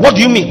 What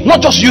do you mean?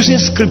 Not just using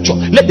scripture.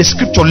 Let the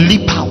scripture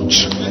leap out.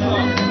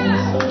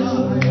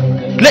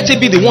 Let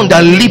it be the one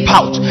that leap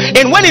out.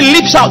 And when it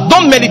leaps out,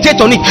 don't meditate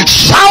on it.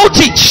 Shout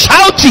it.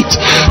 Shout it.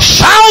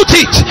 Shout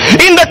it.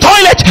 In the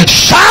toilet.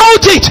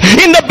 Shout it.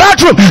 In the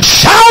bathroom.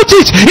 Shout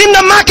it. In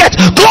the market.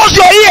 Close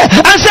your ear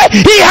and say,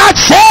 "He had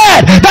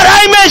said that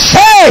I may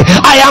say,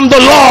 I am the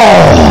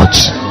Lord."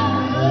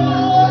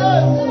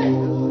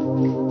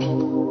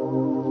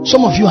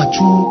 Some of you are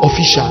too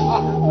official.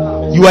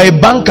 You are a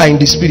banker in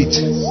the spirit.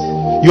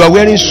 You are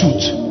wearing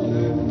suit.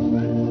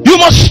 You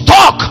must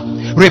talk.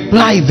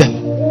 Reply them.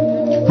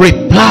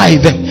 Reply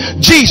them.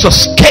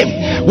 Jesus came,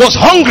 was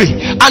hungry,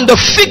 and the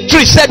fig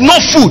tree said no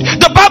food.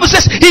 The Bible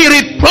says he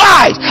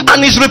replied,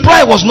 and his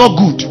reply was not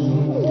good.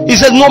 He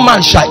said, no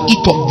man shall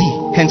eat of thee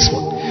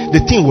henceforth. The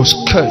thing was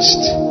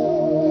cursed.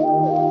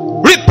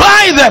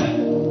 Reply them.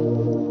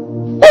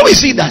 Who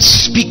is he that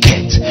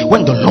speaketh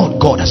when the Lord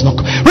God has not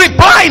come?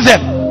 Reply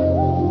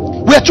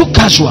them. We are too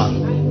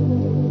casual.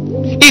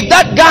 If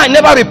that guy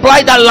never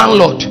replied that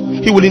landlord,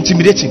 he will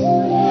intimidate him.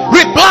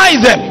 Reply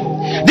them.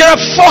 There are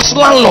false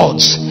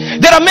landlords.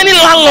 There are many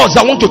landlords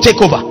that want to take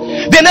over.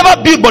 They never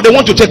build, but they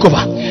want to take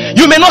over.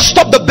 You may not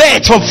stop the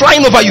birds from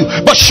flying over you,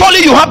 but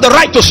surely you have the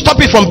right to stop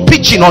it from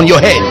pitching on your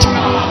head.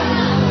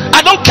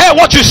 I don't care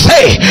what you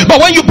say,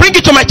 but when you bring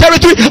it to my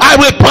territory, I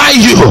reply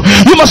you.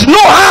 You must know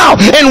how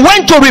and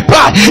when to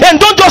reply. And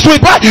don't just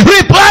reply.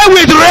 Reply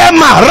with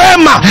Rema,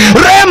 Rema,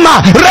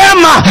 Rema,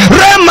 Rema,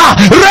 Rema,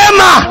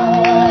 Rema.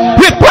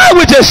 Reply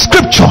with a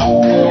scripture.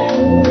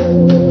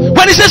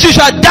 When he says you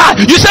shall die,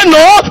 you say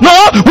no,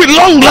 with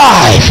long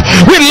life,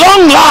 with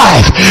long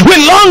life, with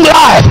long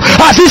life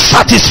has he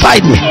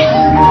satisfied me.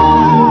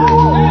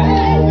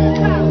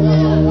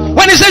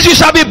 When he says you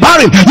shall be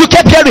barren, you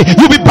kept hearing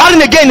you'll be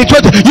barren again in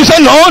 20. You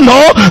say no,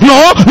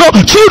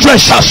 children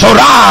shall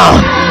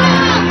surround.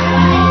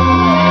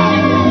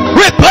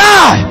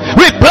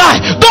 Reply,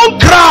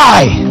 don't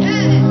cry.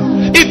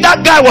 If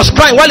that guy was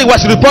crying while he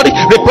was replying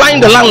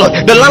the landlord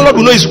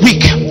will know he's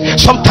weak.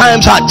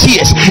 Sometimes our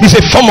tears is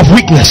a form of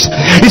weakness.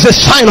 It's a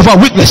sign of our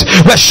weakness.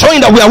 We're showing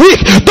that we are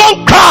weak.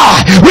 Don't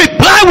cry.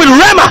 Reply with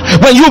Rema.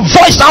 When you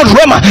voice out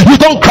Rema, you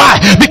don't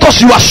cry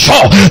because you are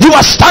sure. You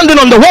are standing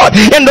on the word.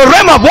 And the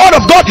Rema word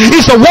of God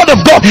is the word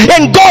of God.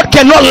 And God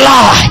cannot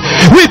lie.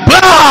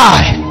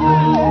 Reply.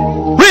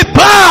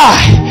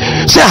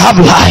 Say, I have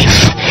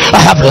life. I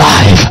have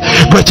life.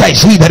 Greater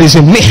is he that is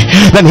in me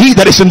than he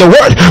that is in the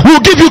world. Who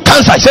will give you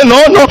cancer? I say, no,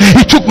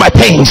 he took my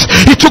pains,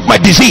 he took my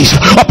disease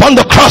upon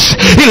the cross,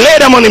 he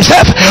laid them on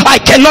himself. I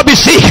cannot be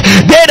sick.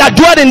 They that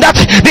dwell in that,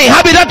 the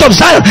inhabitant of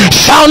Zion,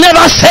 shall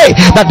never say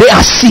that they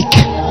are sick.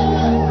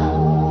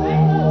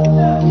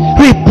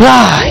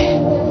 Reply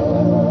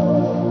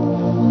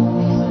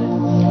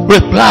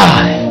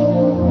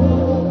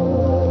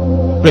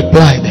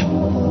them.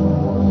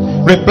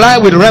 Reply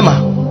with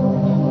Rema.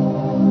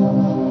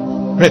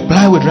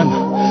 Reply with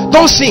Rema.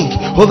 Don't sing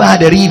over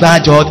the river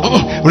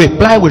Jordan.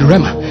 Reply with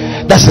Rema.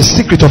 That's the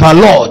secret of our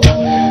Lord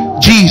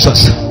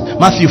Jesus.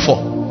 Matthew 4.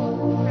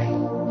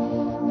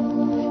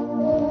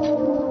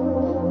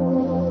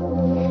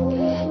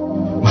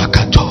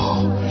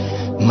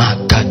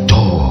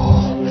 Makato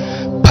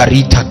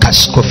Parita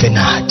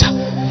Cascofenata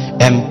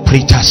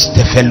Emprita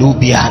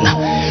Stefelubiana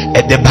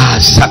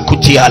Edebasa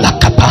Kutiala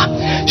Kapa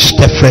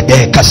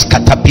Stefrede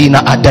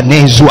Cascatapina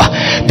Adanezua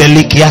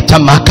Delikiata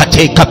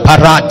Makate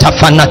Kaparata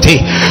Fanate.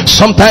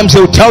 Sometimes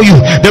they will tell you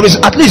there is,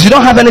 at least you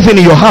don't have anything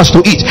in your house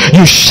to eat.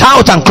 You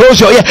shout and close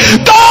your ear.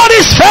 God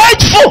is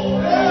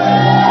faithful.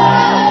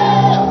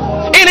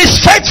 In his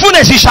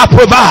faithfulness he shall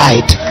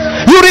provide.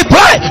 You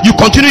reply, you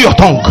continue your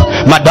tongue.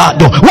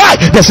 Madado. Why?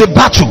 There's a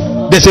battle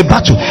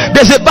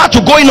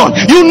going on.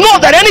 You know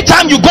that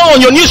anytime you go on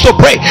your knees to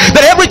pray,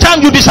 that every time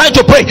you decide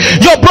to pray,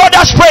 your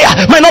brother's prayer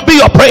might not be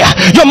your prayer,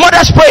 your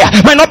mother's prayer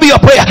might not be your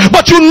prayer,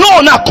 but you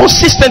know now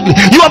consistently,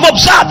 you have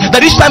observed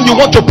that each time you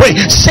want to pray,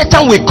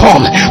 Satan will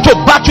come to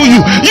battle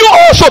you. You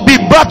also be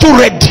battle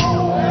ready,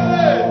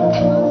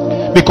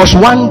 because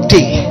one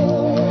day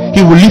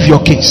he will leave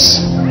your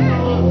case.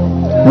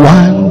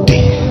 One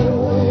day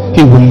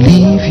he will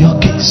leave your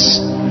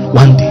case.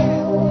 One day.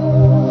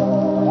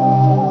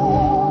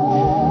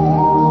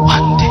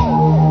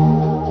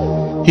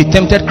 He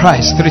tempted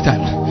Christ 3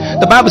 times.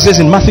 The Bible says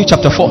in Matthew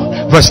chapter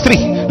 4 verse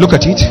 3, look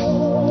at it.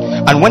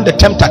 And when the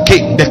tempter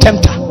came, the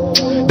tempter,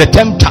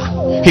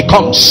 he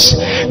comes.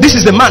 This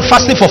is the man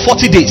fasting for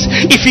 40 days.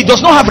 If he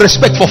does not have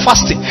respect for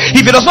fasting,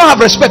 if he does not have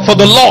respect for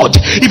the Lord,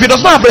 if he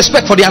does not have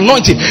respect for the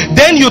anointing,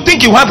 then you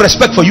think he will have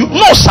respect for you?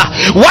 No, sir.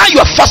 While you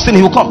are fasting,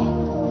 he will come.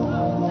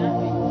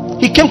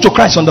 He came to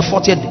Christ on the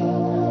 40th day.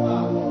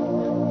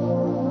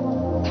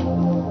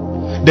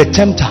 The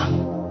tempter,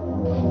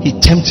 he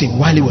tempted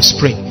him while he was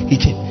praying. He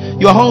came.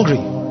 You are hungry?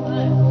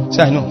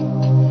 Say, I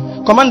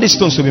know. Command these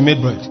stones to be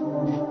made bread.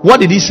 What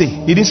did he say?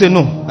 He didn't say,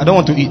 no, I don't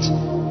want to eat.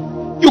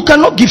 You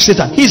cannot give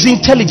Satan. He's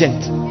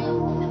intelligent.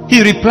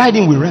 He replied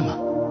him with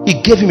Rema.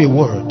 He gave him a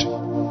word.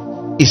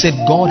 He said,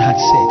 God had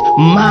said,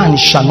 man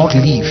shall not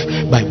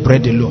live by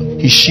bread alone.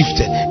 He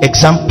shifted.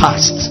 Exam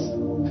passed.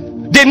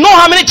 They know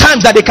how many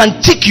times that they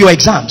can tick your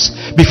exams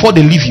before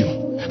they leave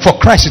you. For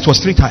Christ, it was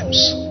 3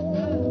 times.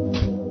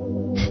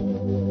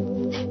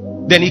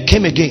 Then he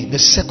came again, the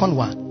second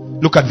one.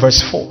 Look at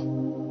verse 4.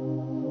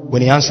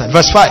 When he answered,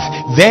 verse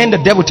 5, then the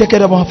devil took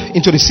him up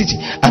into the city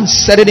and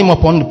set him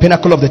upon the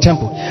pinnacle of the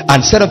temple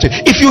and said unto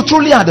him, if you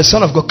truly are the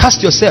Son of God,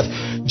 cast yourself.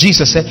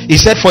 Jesus said, he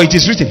said, for it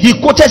is written. He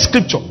quoted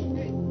scripture.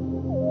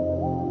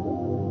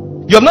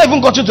 You have not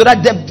even gotten to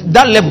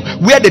that level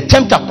where the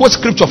tempter quotes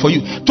scripture for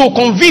you to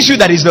convince you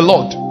that he is the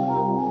Lord.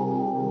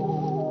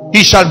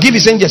 He shall give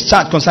his angels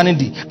charge concerning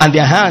thee, and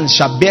their hands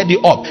shall bear thee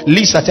up,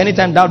 lest at any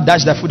time thou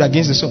dash thy foot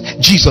against the stone.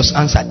 Jesus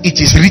answered, it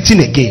is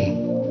written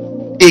again.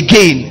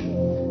 again.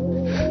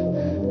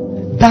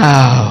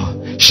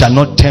 Thou shalt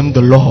not tempt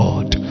the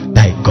Lord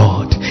thy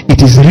God.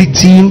 It is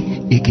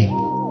written again.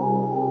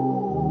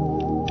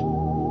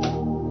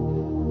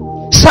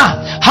 Sir,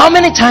 how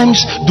many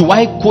times do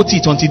I quote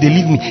it until they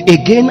leave me?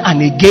 Again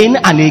and again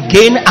and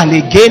again and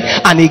again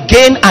and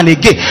again and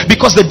again.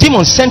 Because the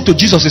demon sent to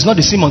Jesus is not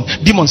the same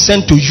demon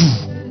sent to you.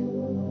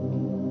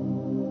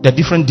 They're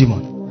different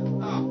demon.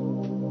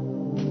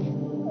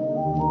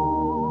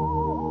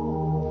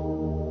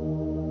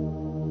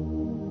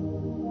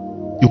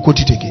 You quote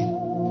it again.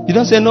 You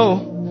don't say,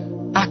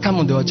 no, I come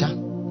on the altar.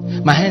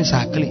 My hands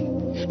are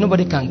clean.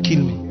 Nobody can kill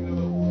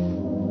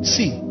me.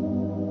 See,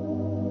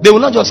 they will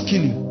not just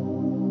kill you.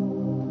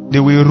 They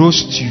will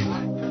roast you.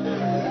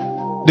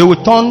 They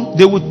will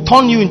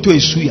turn you into a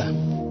suya.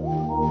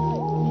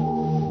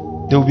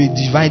 They will be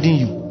dividing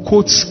you.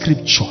 Quote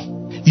scripture.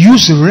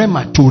 Use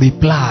rhema to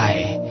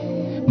reply.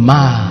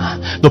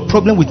 The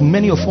problem with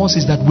many of us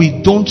is that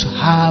we don't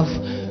have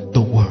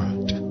the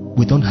word.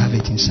 We don't have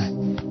it inside.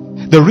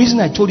 The reason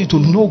I told you to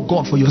know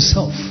God for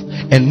yourself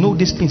and know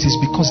these things is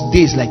because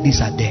days like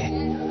this are there.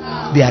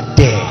 They are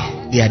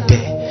there. They are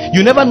there.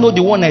 You never know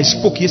the one I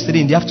spoke yesterday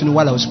in the afternoon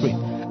while I was praying.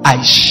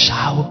 I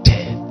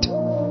shouted.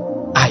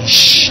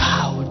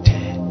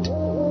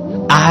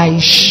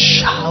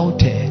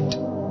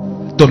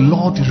 The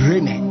Lord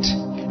reigneth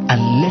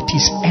and let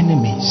his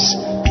enemies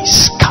be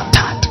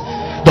scattered.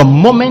 The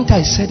moment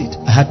I said it,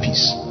 I had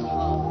peace.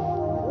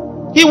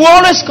 He will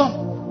always come.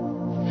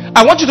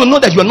 I want you to know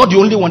that you are not the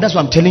only one. That's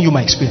why I'm telling you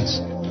my experience.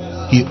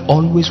 He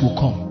always will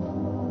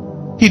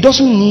come. He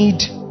doesn't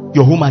need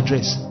your home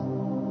address.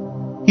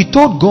 He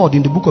told God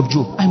in the book of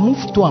Job, I move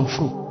to and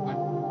fro.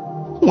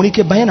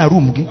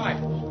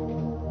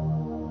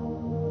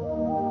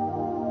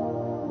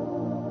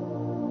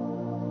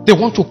 They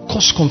want to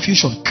cause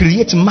confusion,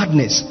 create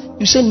madness.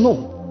 You say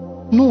no.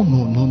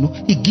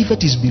 He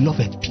giveth his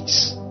beloved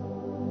peace.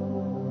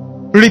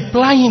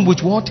 Reply him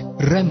with what?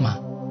 Rhema.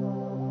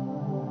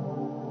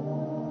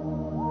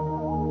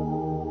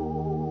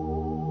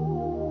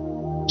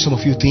 Some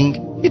of you think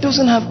he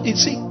doesn't have it.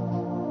 See,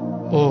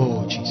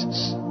 oh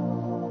Jesus.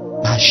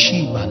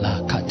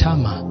 Bashibala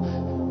katama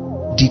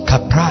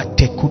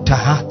dikaprate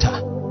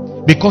kutahata.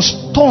 Because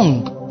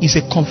tongue is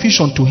a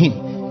confusion to him.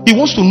 He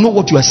wants to know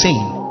what you are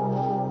saying.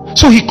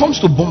 So he comes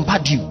to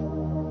bombard you.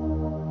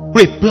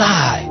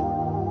 Reply.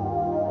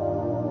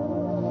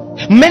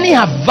 Many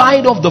have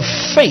vied of the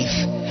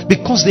faith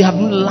because they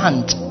haven't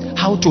learned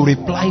how to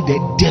reply the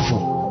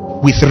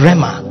devil with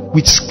rhema,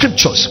 with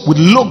scriptures, with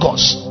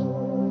logos.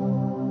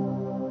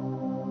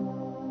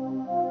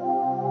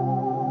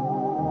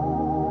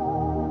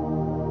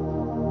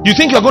 You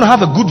think you're going to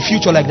have a good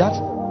future like that?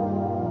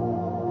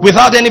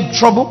 Without any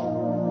trouble?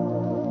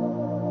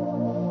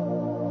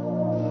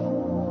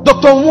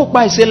 Dr.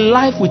 Umukba said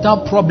life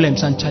without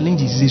problems and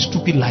challenges is a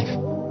stupid life.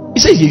 He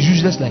said it's a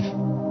useless life.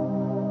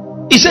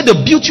 He said the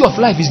beauty of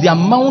life is the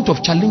amount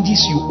of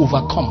challenges you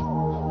overcome.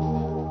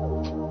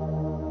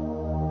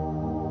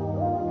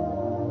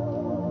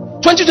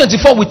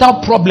 2024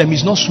 without problem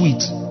is not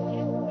sweet.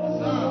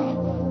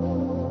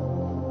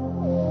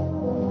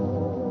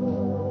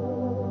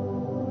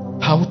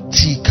 How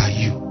thick are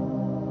you?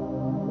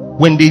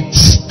 When they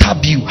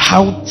stab you,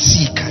 how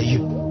thick are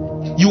you?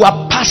 You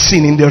are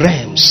passing in the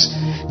realms.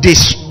 They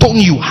stone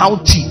you, how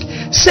thick?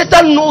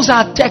 Satan knows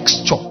our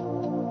texture.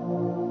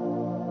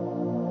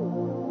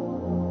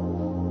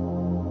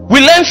 We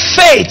learn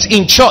faith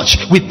in church.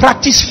 We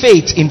practice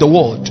faith in the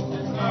world.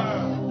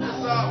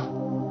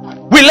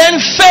 We learn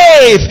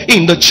faith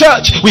in the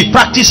church. We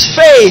practice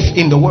faith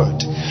in the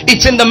world.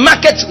 It's in the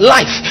market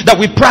life that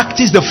we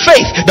practice the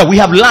faith that we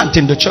have learned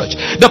in the church.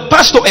 The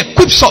pastor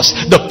equips us.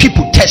 The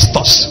people test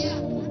us.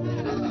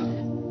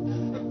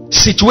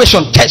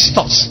 Situation tests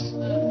us.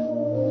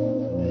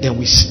 Then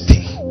we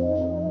stay.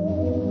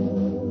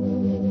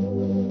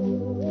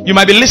 You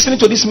might be listening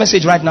to this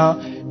message right now,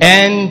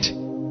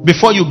 and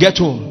before you get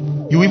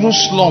home, you even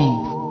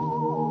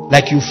slump,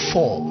 like you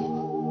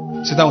fall.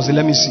 Satan will say,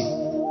 let me see.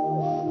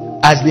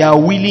 As they are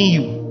willing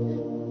you,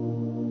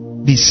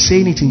 be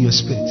saying it in your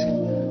spirit.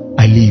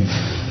 I live.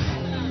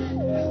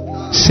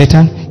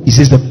 Satan, is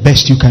this the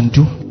best you can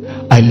do?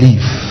 I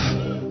live.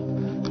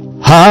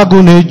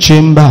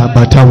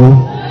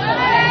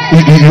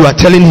 You are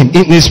telling him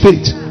in his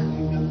spirit.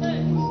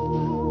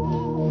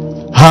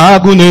 You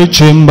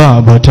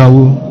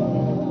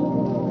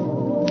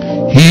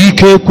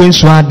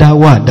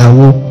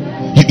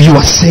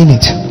are saying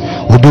it.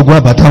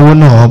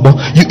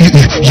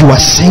 You are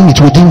saying it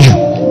within you.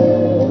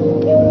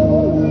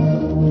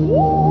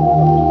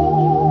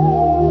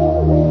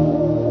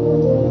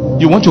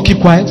 You want to keep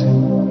quiet?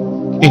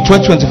 In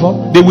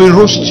 2024, they will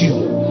roast you.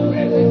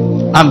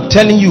 I'm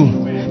telling you,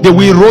 they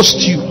will roast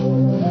you.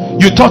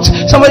 You thought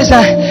somebody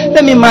said,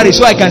 let me marry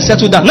so I can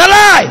settle down. No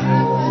lie.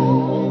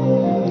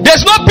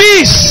 There's no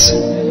peace.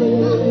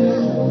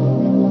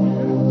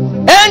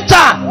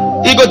 Enter.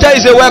 He go tell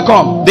you, say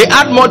welcome. They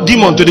add more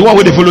demon to the one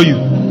where they follow you.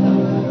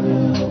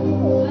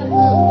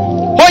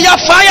 Oh, yeah,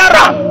 fire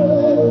up.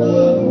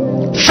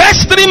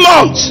 next 3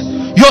 months,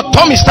 your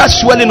tummy starts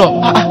swelling up.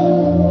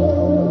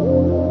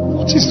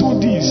 What is all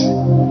this?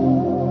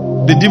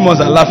 The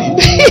demons are laughing.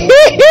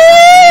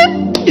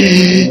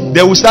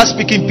 They will start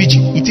speaking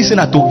pidgin. It isn't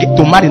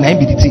to marry na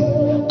be the thing.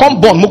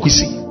 Come born,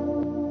 mokwisi.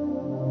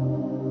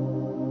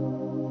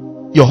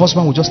 Your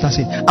husband will just start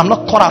saying, I'm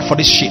not cut out for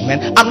this shit,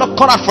 man. I'm not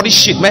cut out for this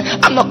shit, man.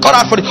 I'm not cut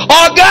out for this.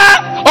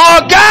 Oga,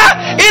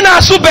 in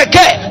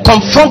Asubeke.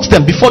 Confront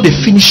them before they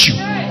finish you.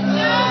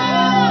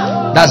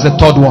 That's the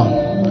third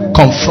one.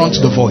 Confront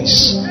the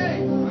voice.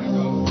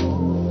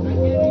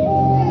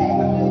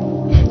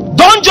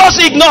 Don't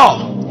just ignore.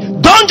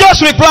 Don't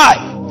just reply.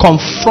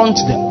 Confront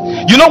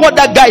them. You know what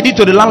that guy did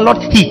to the landlord?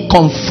 He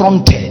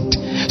confronted.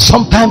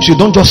 Sometimes you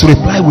don't just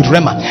reply with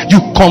rema. You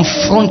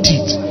confront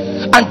it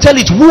and tell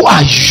it, who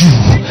are you?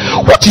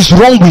 What is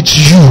wrong with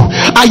you?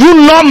 Are you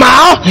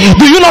normal?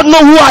 Do you not know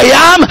who I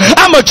am?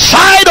 I'm a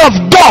child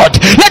of God.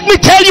 Let me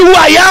tell you who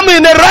I am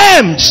in the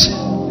realms.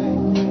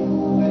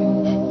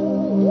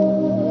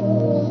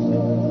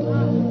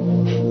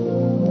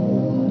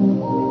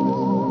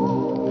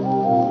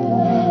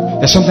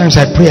 And sometimes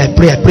I pray.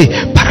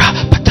 Para,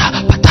 pata,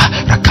 pata,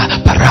 raka,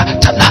 para,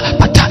 tala,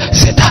 pata,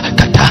 zeta,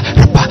 kata,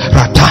 rapa,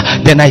 rata.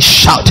 Then I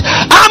shout,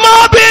 I'm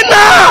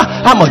Obinna.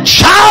 I'm a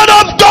child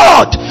of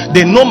God.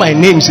 They know my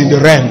names in the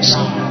realms.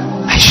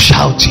 I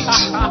shout it.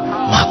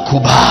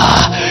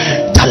 Makuba,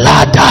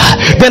 talada.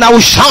 Then I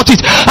will shout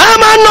it.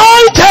 I'm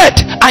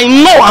anointed. I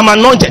know I'm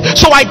anointed.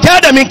 So I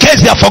tell them in case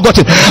they are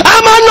forgotten.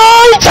 I'm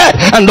anointed.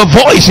 And the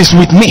voice is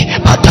with me.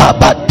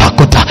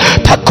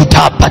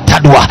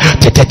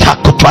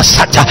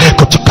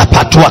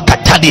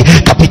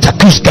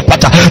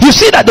 You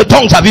see that the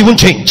tongues have even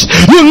changed.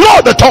 You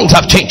know the tongues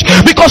have changed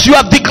because you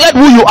have declared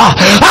who you are.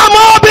 I'm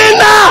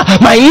Obinna.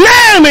 My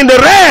name in the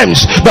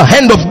realms. The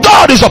hand of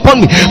God is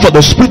upon me, for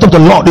the Spirit of the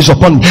Lord is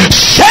upon me.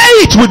 Say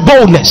it with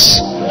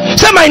boldness.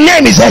 Say, my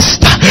name is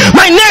Esther.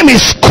 My name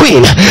is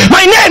Queen.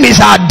 My name is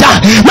Ada.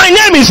 My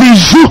name is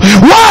Izu.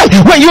 Why?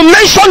 When you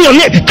mention your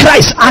name,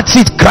 Christ adds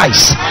it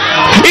Christ.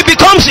 It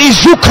becomes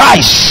Izu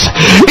Christ.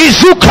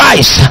 Izu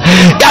Christ.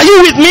 Are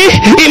you with me?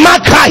 Ima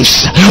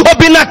Christ.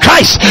 Obinna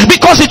Christ.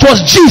 Because it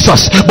was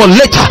Jesus. But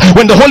later,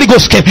 when the Holy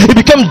Ghost came, it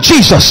became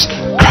Jesus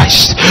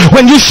Christ.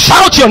 When you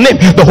shout your name,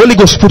 the Holy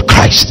Ghost put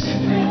Christ.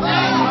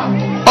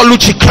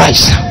 Oluchi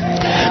Christ.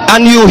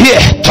 And you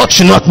hear, touch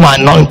not my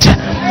anointing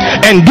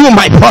and do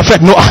my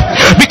prophet Noah,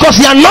 because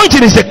the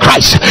anointing is the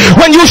Christ.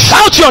 When you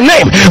shout your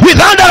name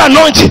without that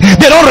anointing,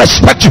 they don't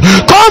respect you.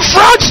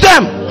 Confront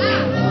them.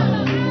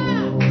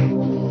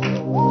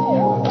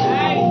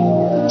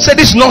 Say,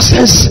 this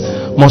nonsense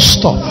must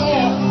stop.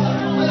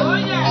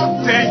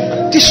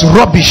 This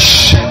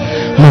rubbish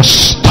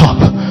must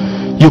stop.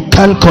 You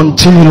can't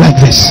continue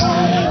like this.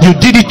 You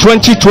did it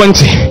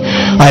 2020,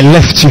 I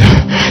left you.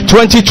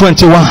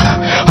 2021,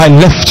 I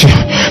left you.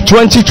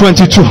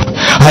 2022,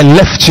 I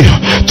left you.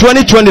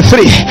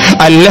 2023,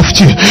 I left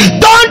you.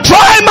 Don't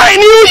try my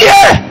new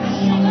year.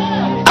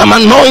 I'm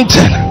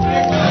anointed.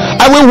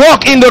 I will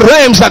walk in the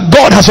realms that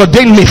God has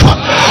ordained me for.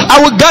 I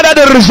will gather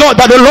the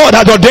result that the Lord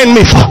has ordained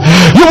me for.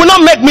 You will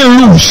not make me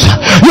lose.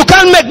 You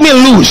can't make me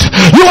lose.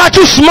 You are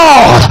too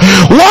small.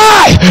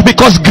 Why?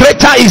 Because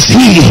greater is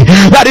He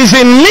that is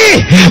in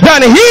me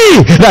than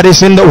he that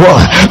is in the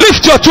world.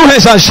 Lift your two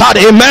hands and shout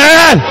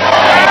amen.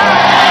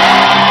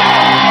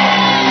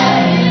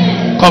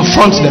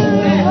 Confront them.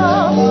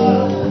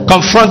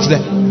 Confront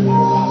them.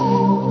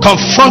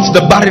 Confront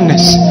the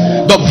barrenness,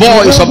 the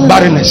voice of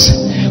barrenness.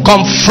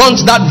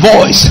 Confront that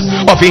voice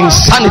of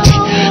insanity.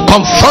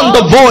 Confront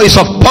the voice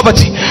of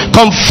poverty.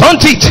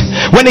 Confront it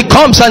when it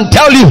comes and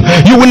tell you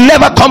you will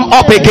never come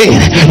up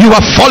again. You are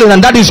fallen and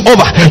that is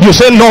over. You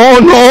say no,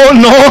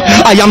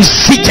 I am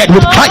seated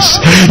with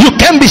Christ. You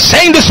can't be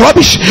saying this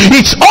rubbish.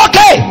 It's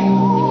okay.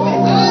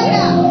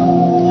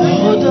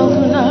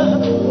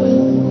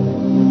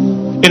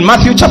 In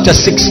Matthew chapter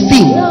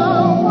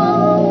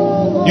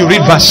 16, you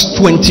read verse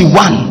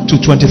 21 to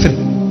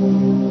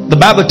 23. The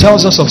Bible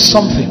tells us of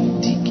something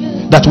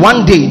that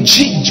one day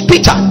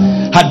Peter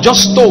had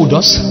just told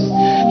us.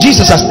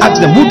 Jesus has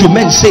asked them, who do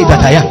men say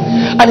that I am?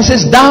 And he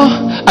says, thou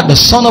art the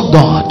Son of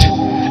God.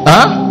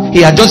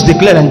 He had just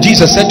declared, and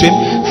Jesus said to him,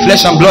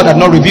 flesh and blood had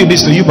not revealed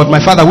this to you, but my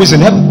Father who is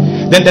in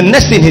heaven. Then the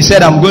next thing he said,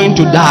 I'm going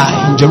to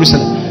die in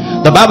Jerusalem.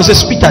 The Bible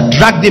says Peter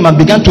dragged him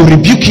and began to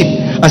rebuke him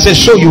and said,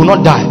 so you will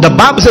not die. The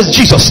Bible says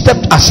Jesus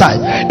stepped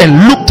aside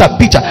and looked at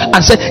Peter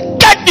and said,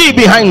 get thee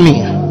behind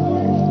me,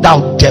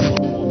 thou devil.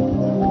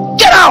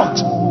 Get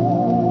out.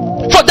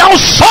 For thou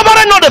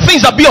sovereign not the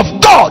things that be of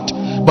God,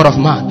 but of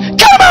man.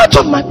 Come out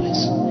of my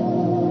place.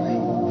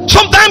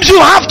 Sometimes you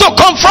have to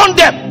confront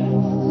them.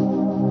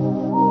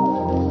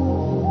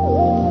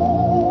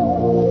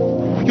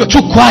 You're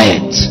too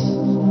quiet.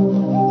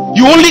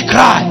 You only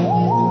cry.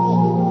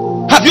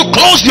 Have you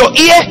closed your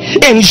ear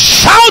and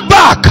shout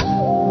back?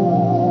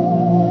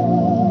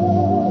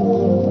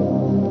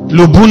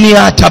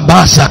 Lubunia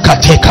tabasa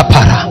kateka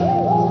para.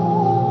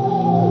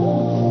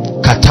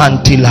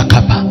 Katanti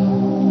lakapa.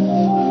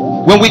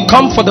 When we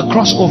come for the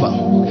crossover,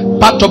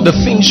 part of the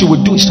things you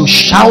will do is to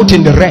shout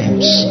in the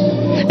realms.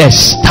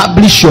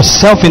 establish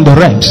yourself in the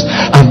realms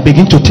and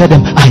begin to tell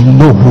them, I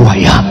know who I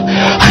am.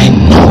 I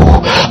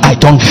know I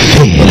don't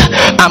fail.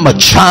 I'm a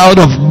child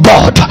of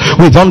God.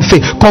 We don't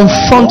fail.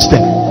 Confront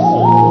them.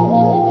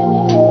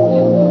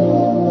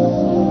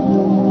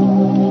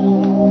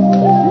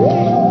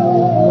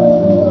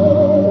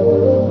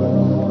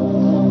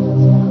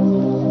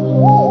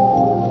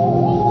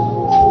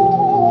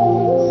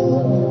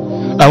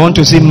 I want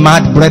to see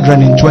mad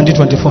brethren in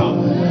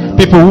 2024.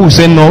 People who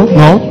say no.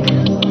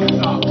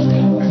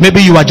 Maybe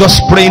you are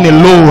just praying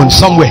alone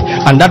somewhere,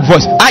 and that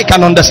voice, I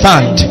can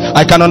understand.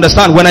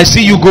 When I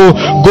see you go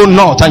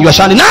north and you are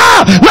shouting, no.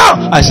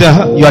 I say,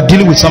 you are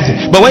dealing with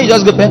something. But when you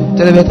just go,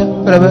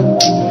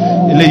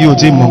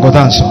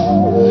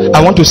 I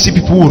want to see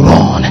people who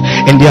run,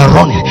 and they are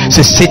running.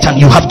 Say, Satan,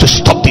 you have to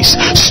stop this.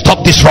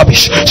 Stop this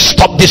rubbish.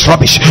 Stop this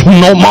rubbish.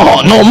 No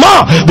more.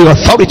 The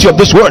authority of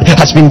this word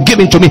has been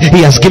given to me. He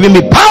has given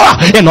me power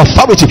and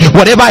authority.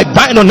 Whatever I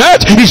bind on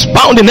earth is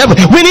bound in heaven.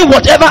 Meaning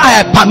whatever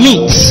I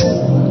permit.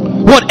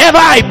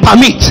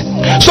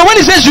 So when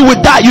he says you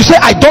will die, you say,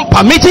 I don't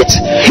permit it.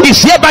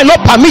 It's hereby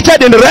not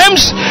permitted in the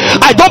realms.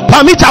 I don't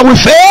permit I will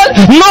fail.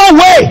 No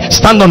way.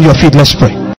 Stand on your feet. Let's pray.